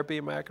physical therapy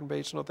and my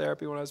occupational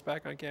therapy when I was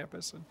back on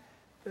campus.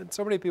 And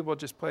so many people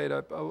just played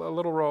a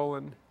little role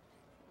in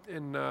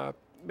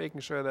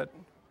making sure that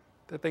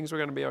things were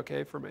going to be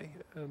okay for me.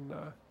 And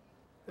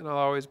I'll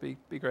always be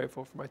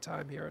grateful for my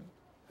time here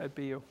at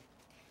BU.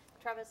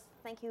 Travis,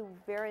 thank you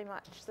very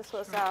much. This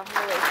was a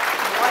really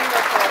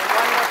wonderful,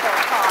 wonderful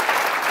talk.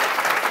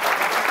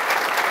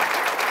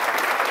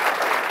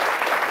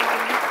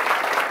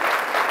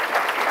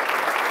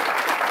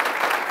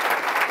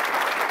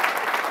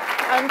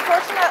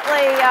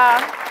 Unfortunately,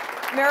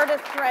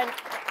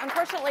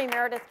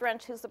 Meredith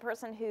Dench, who's the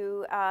person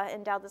who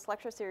endowed this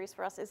lecture series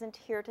for us, isn't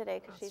here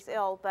today because she's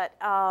ill, but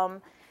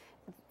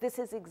this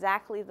is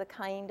exactly the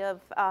kind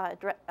of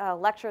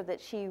lecture that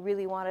she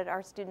really wanted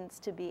our students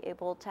to be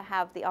able to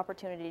have the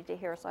opportunity to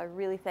hear. So I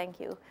really thank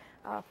you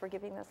for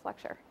giving this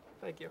lecture.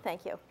 Thank you.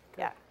 Thank you. Okay.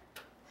 Yeah.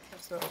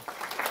 So.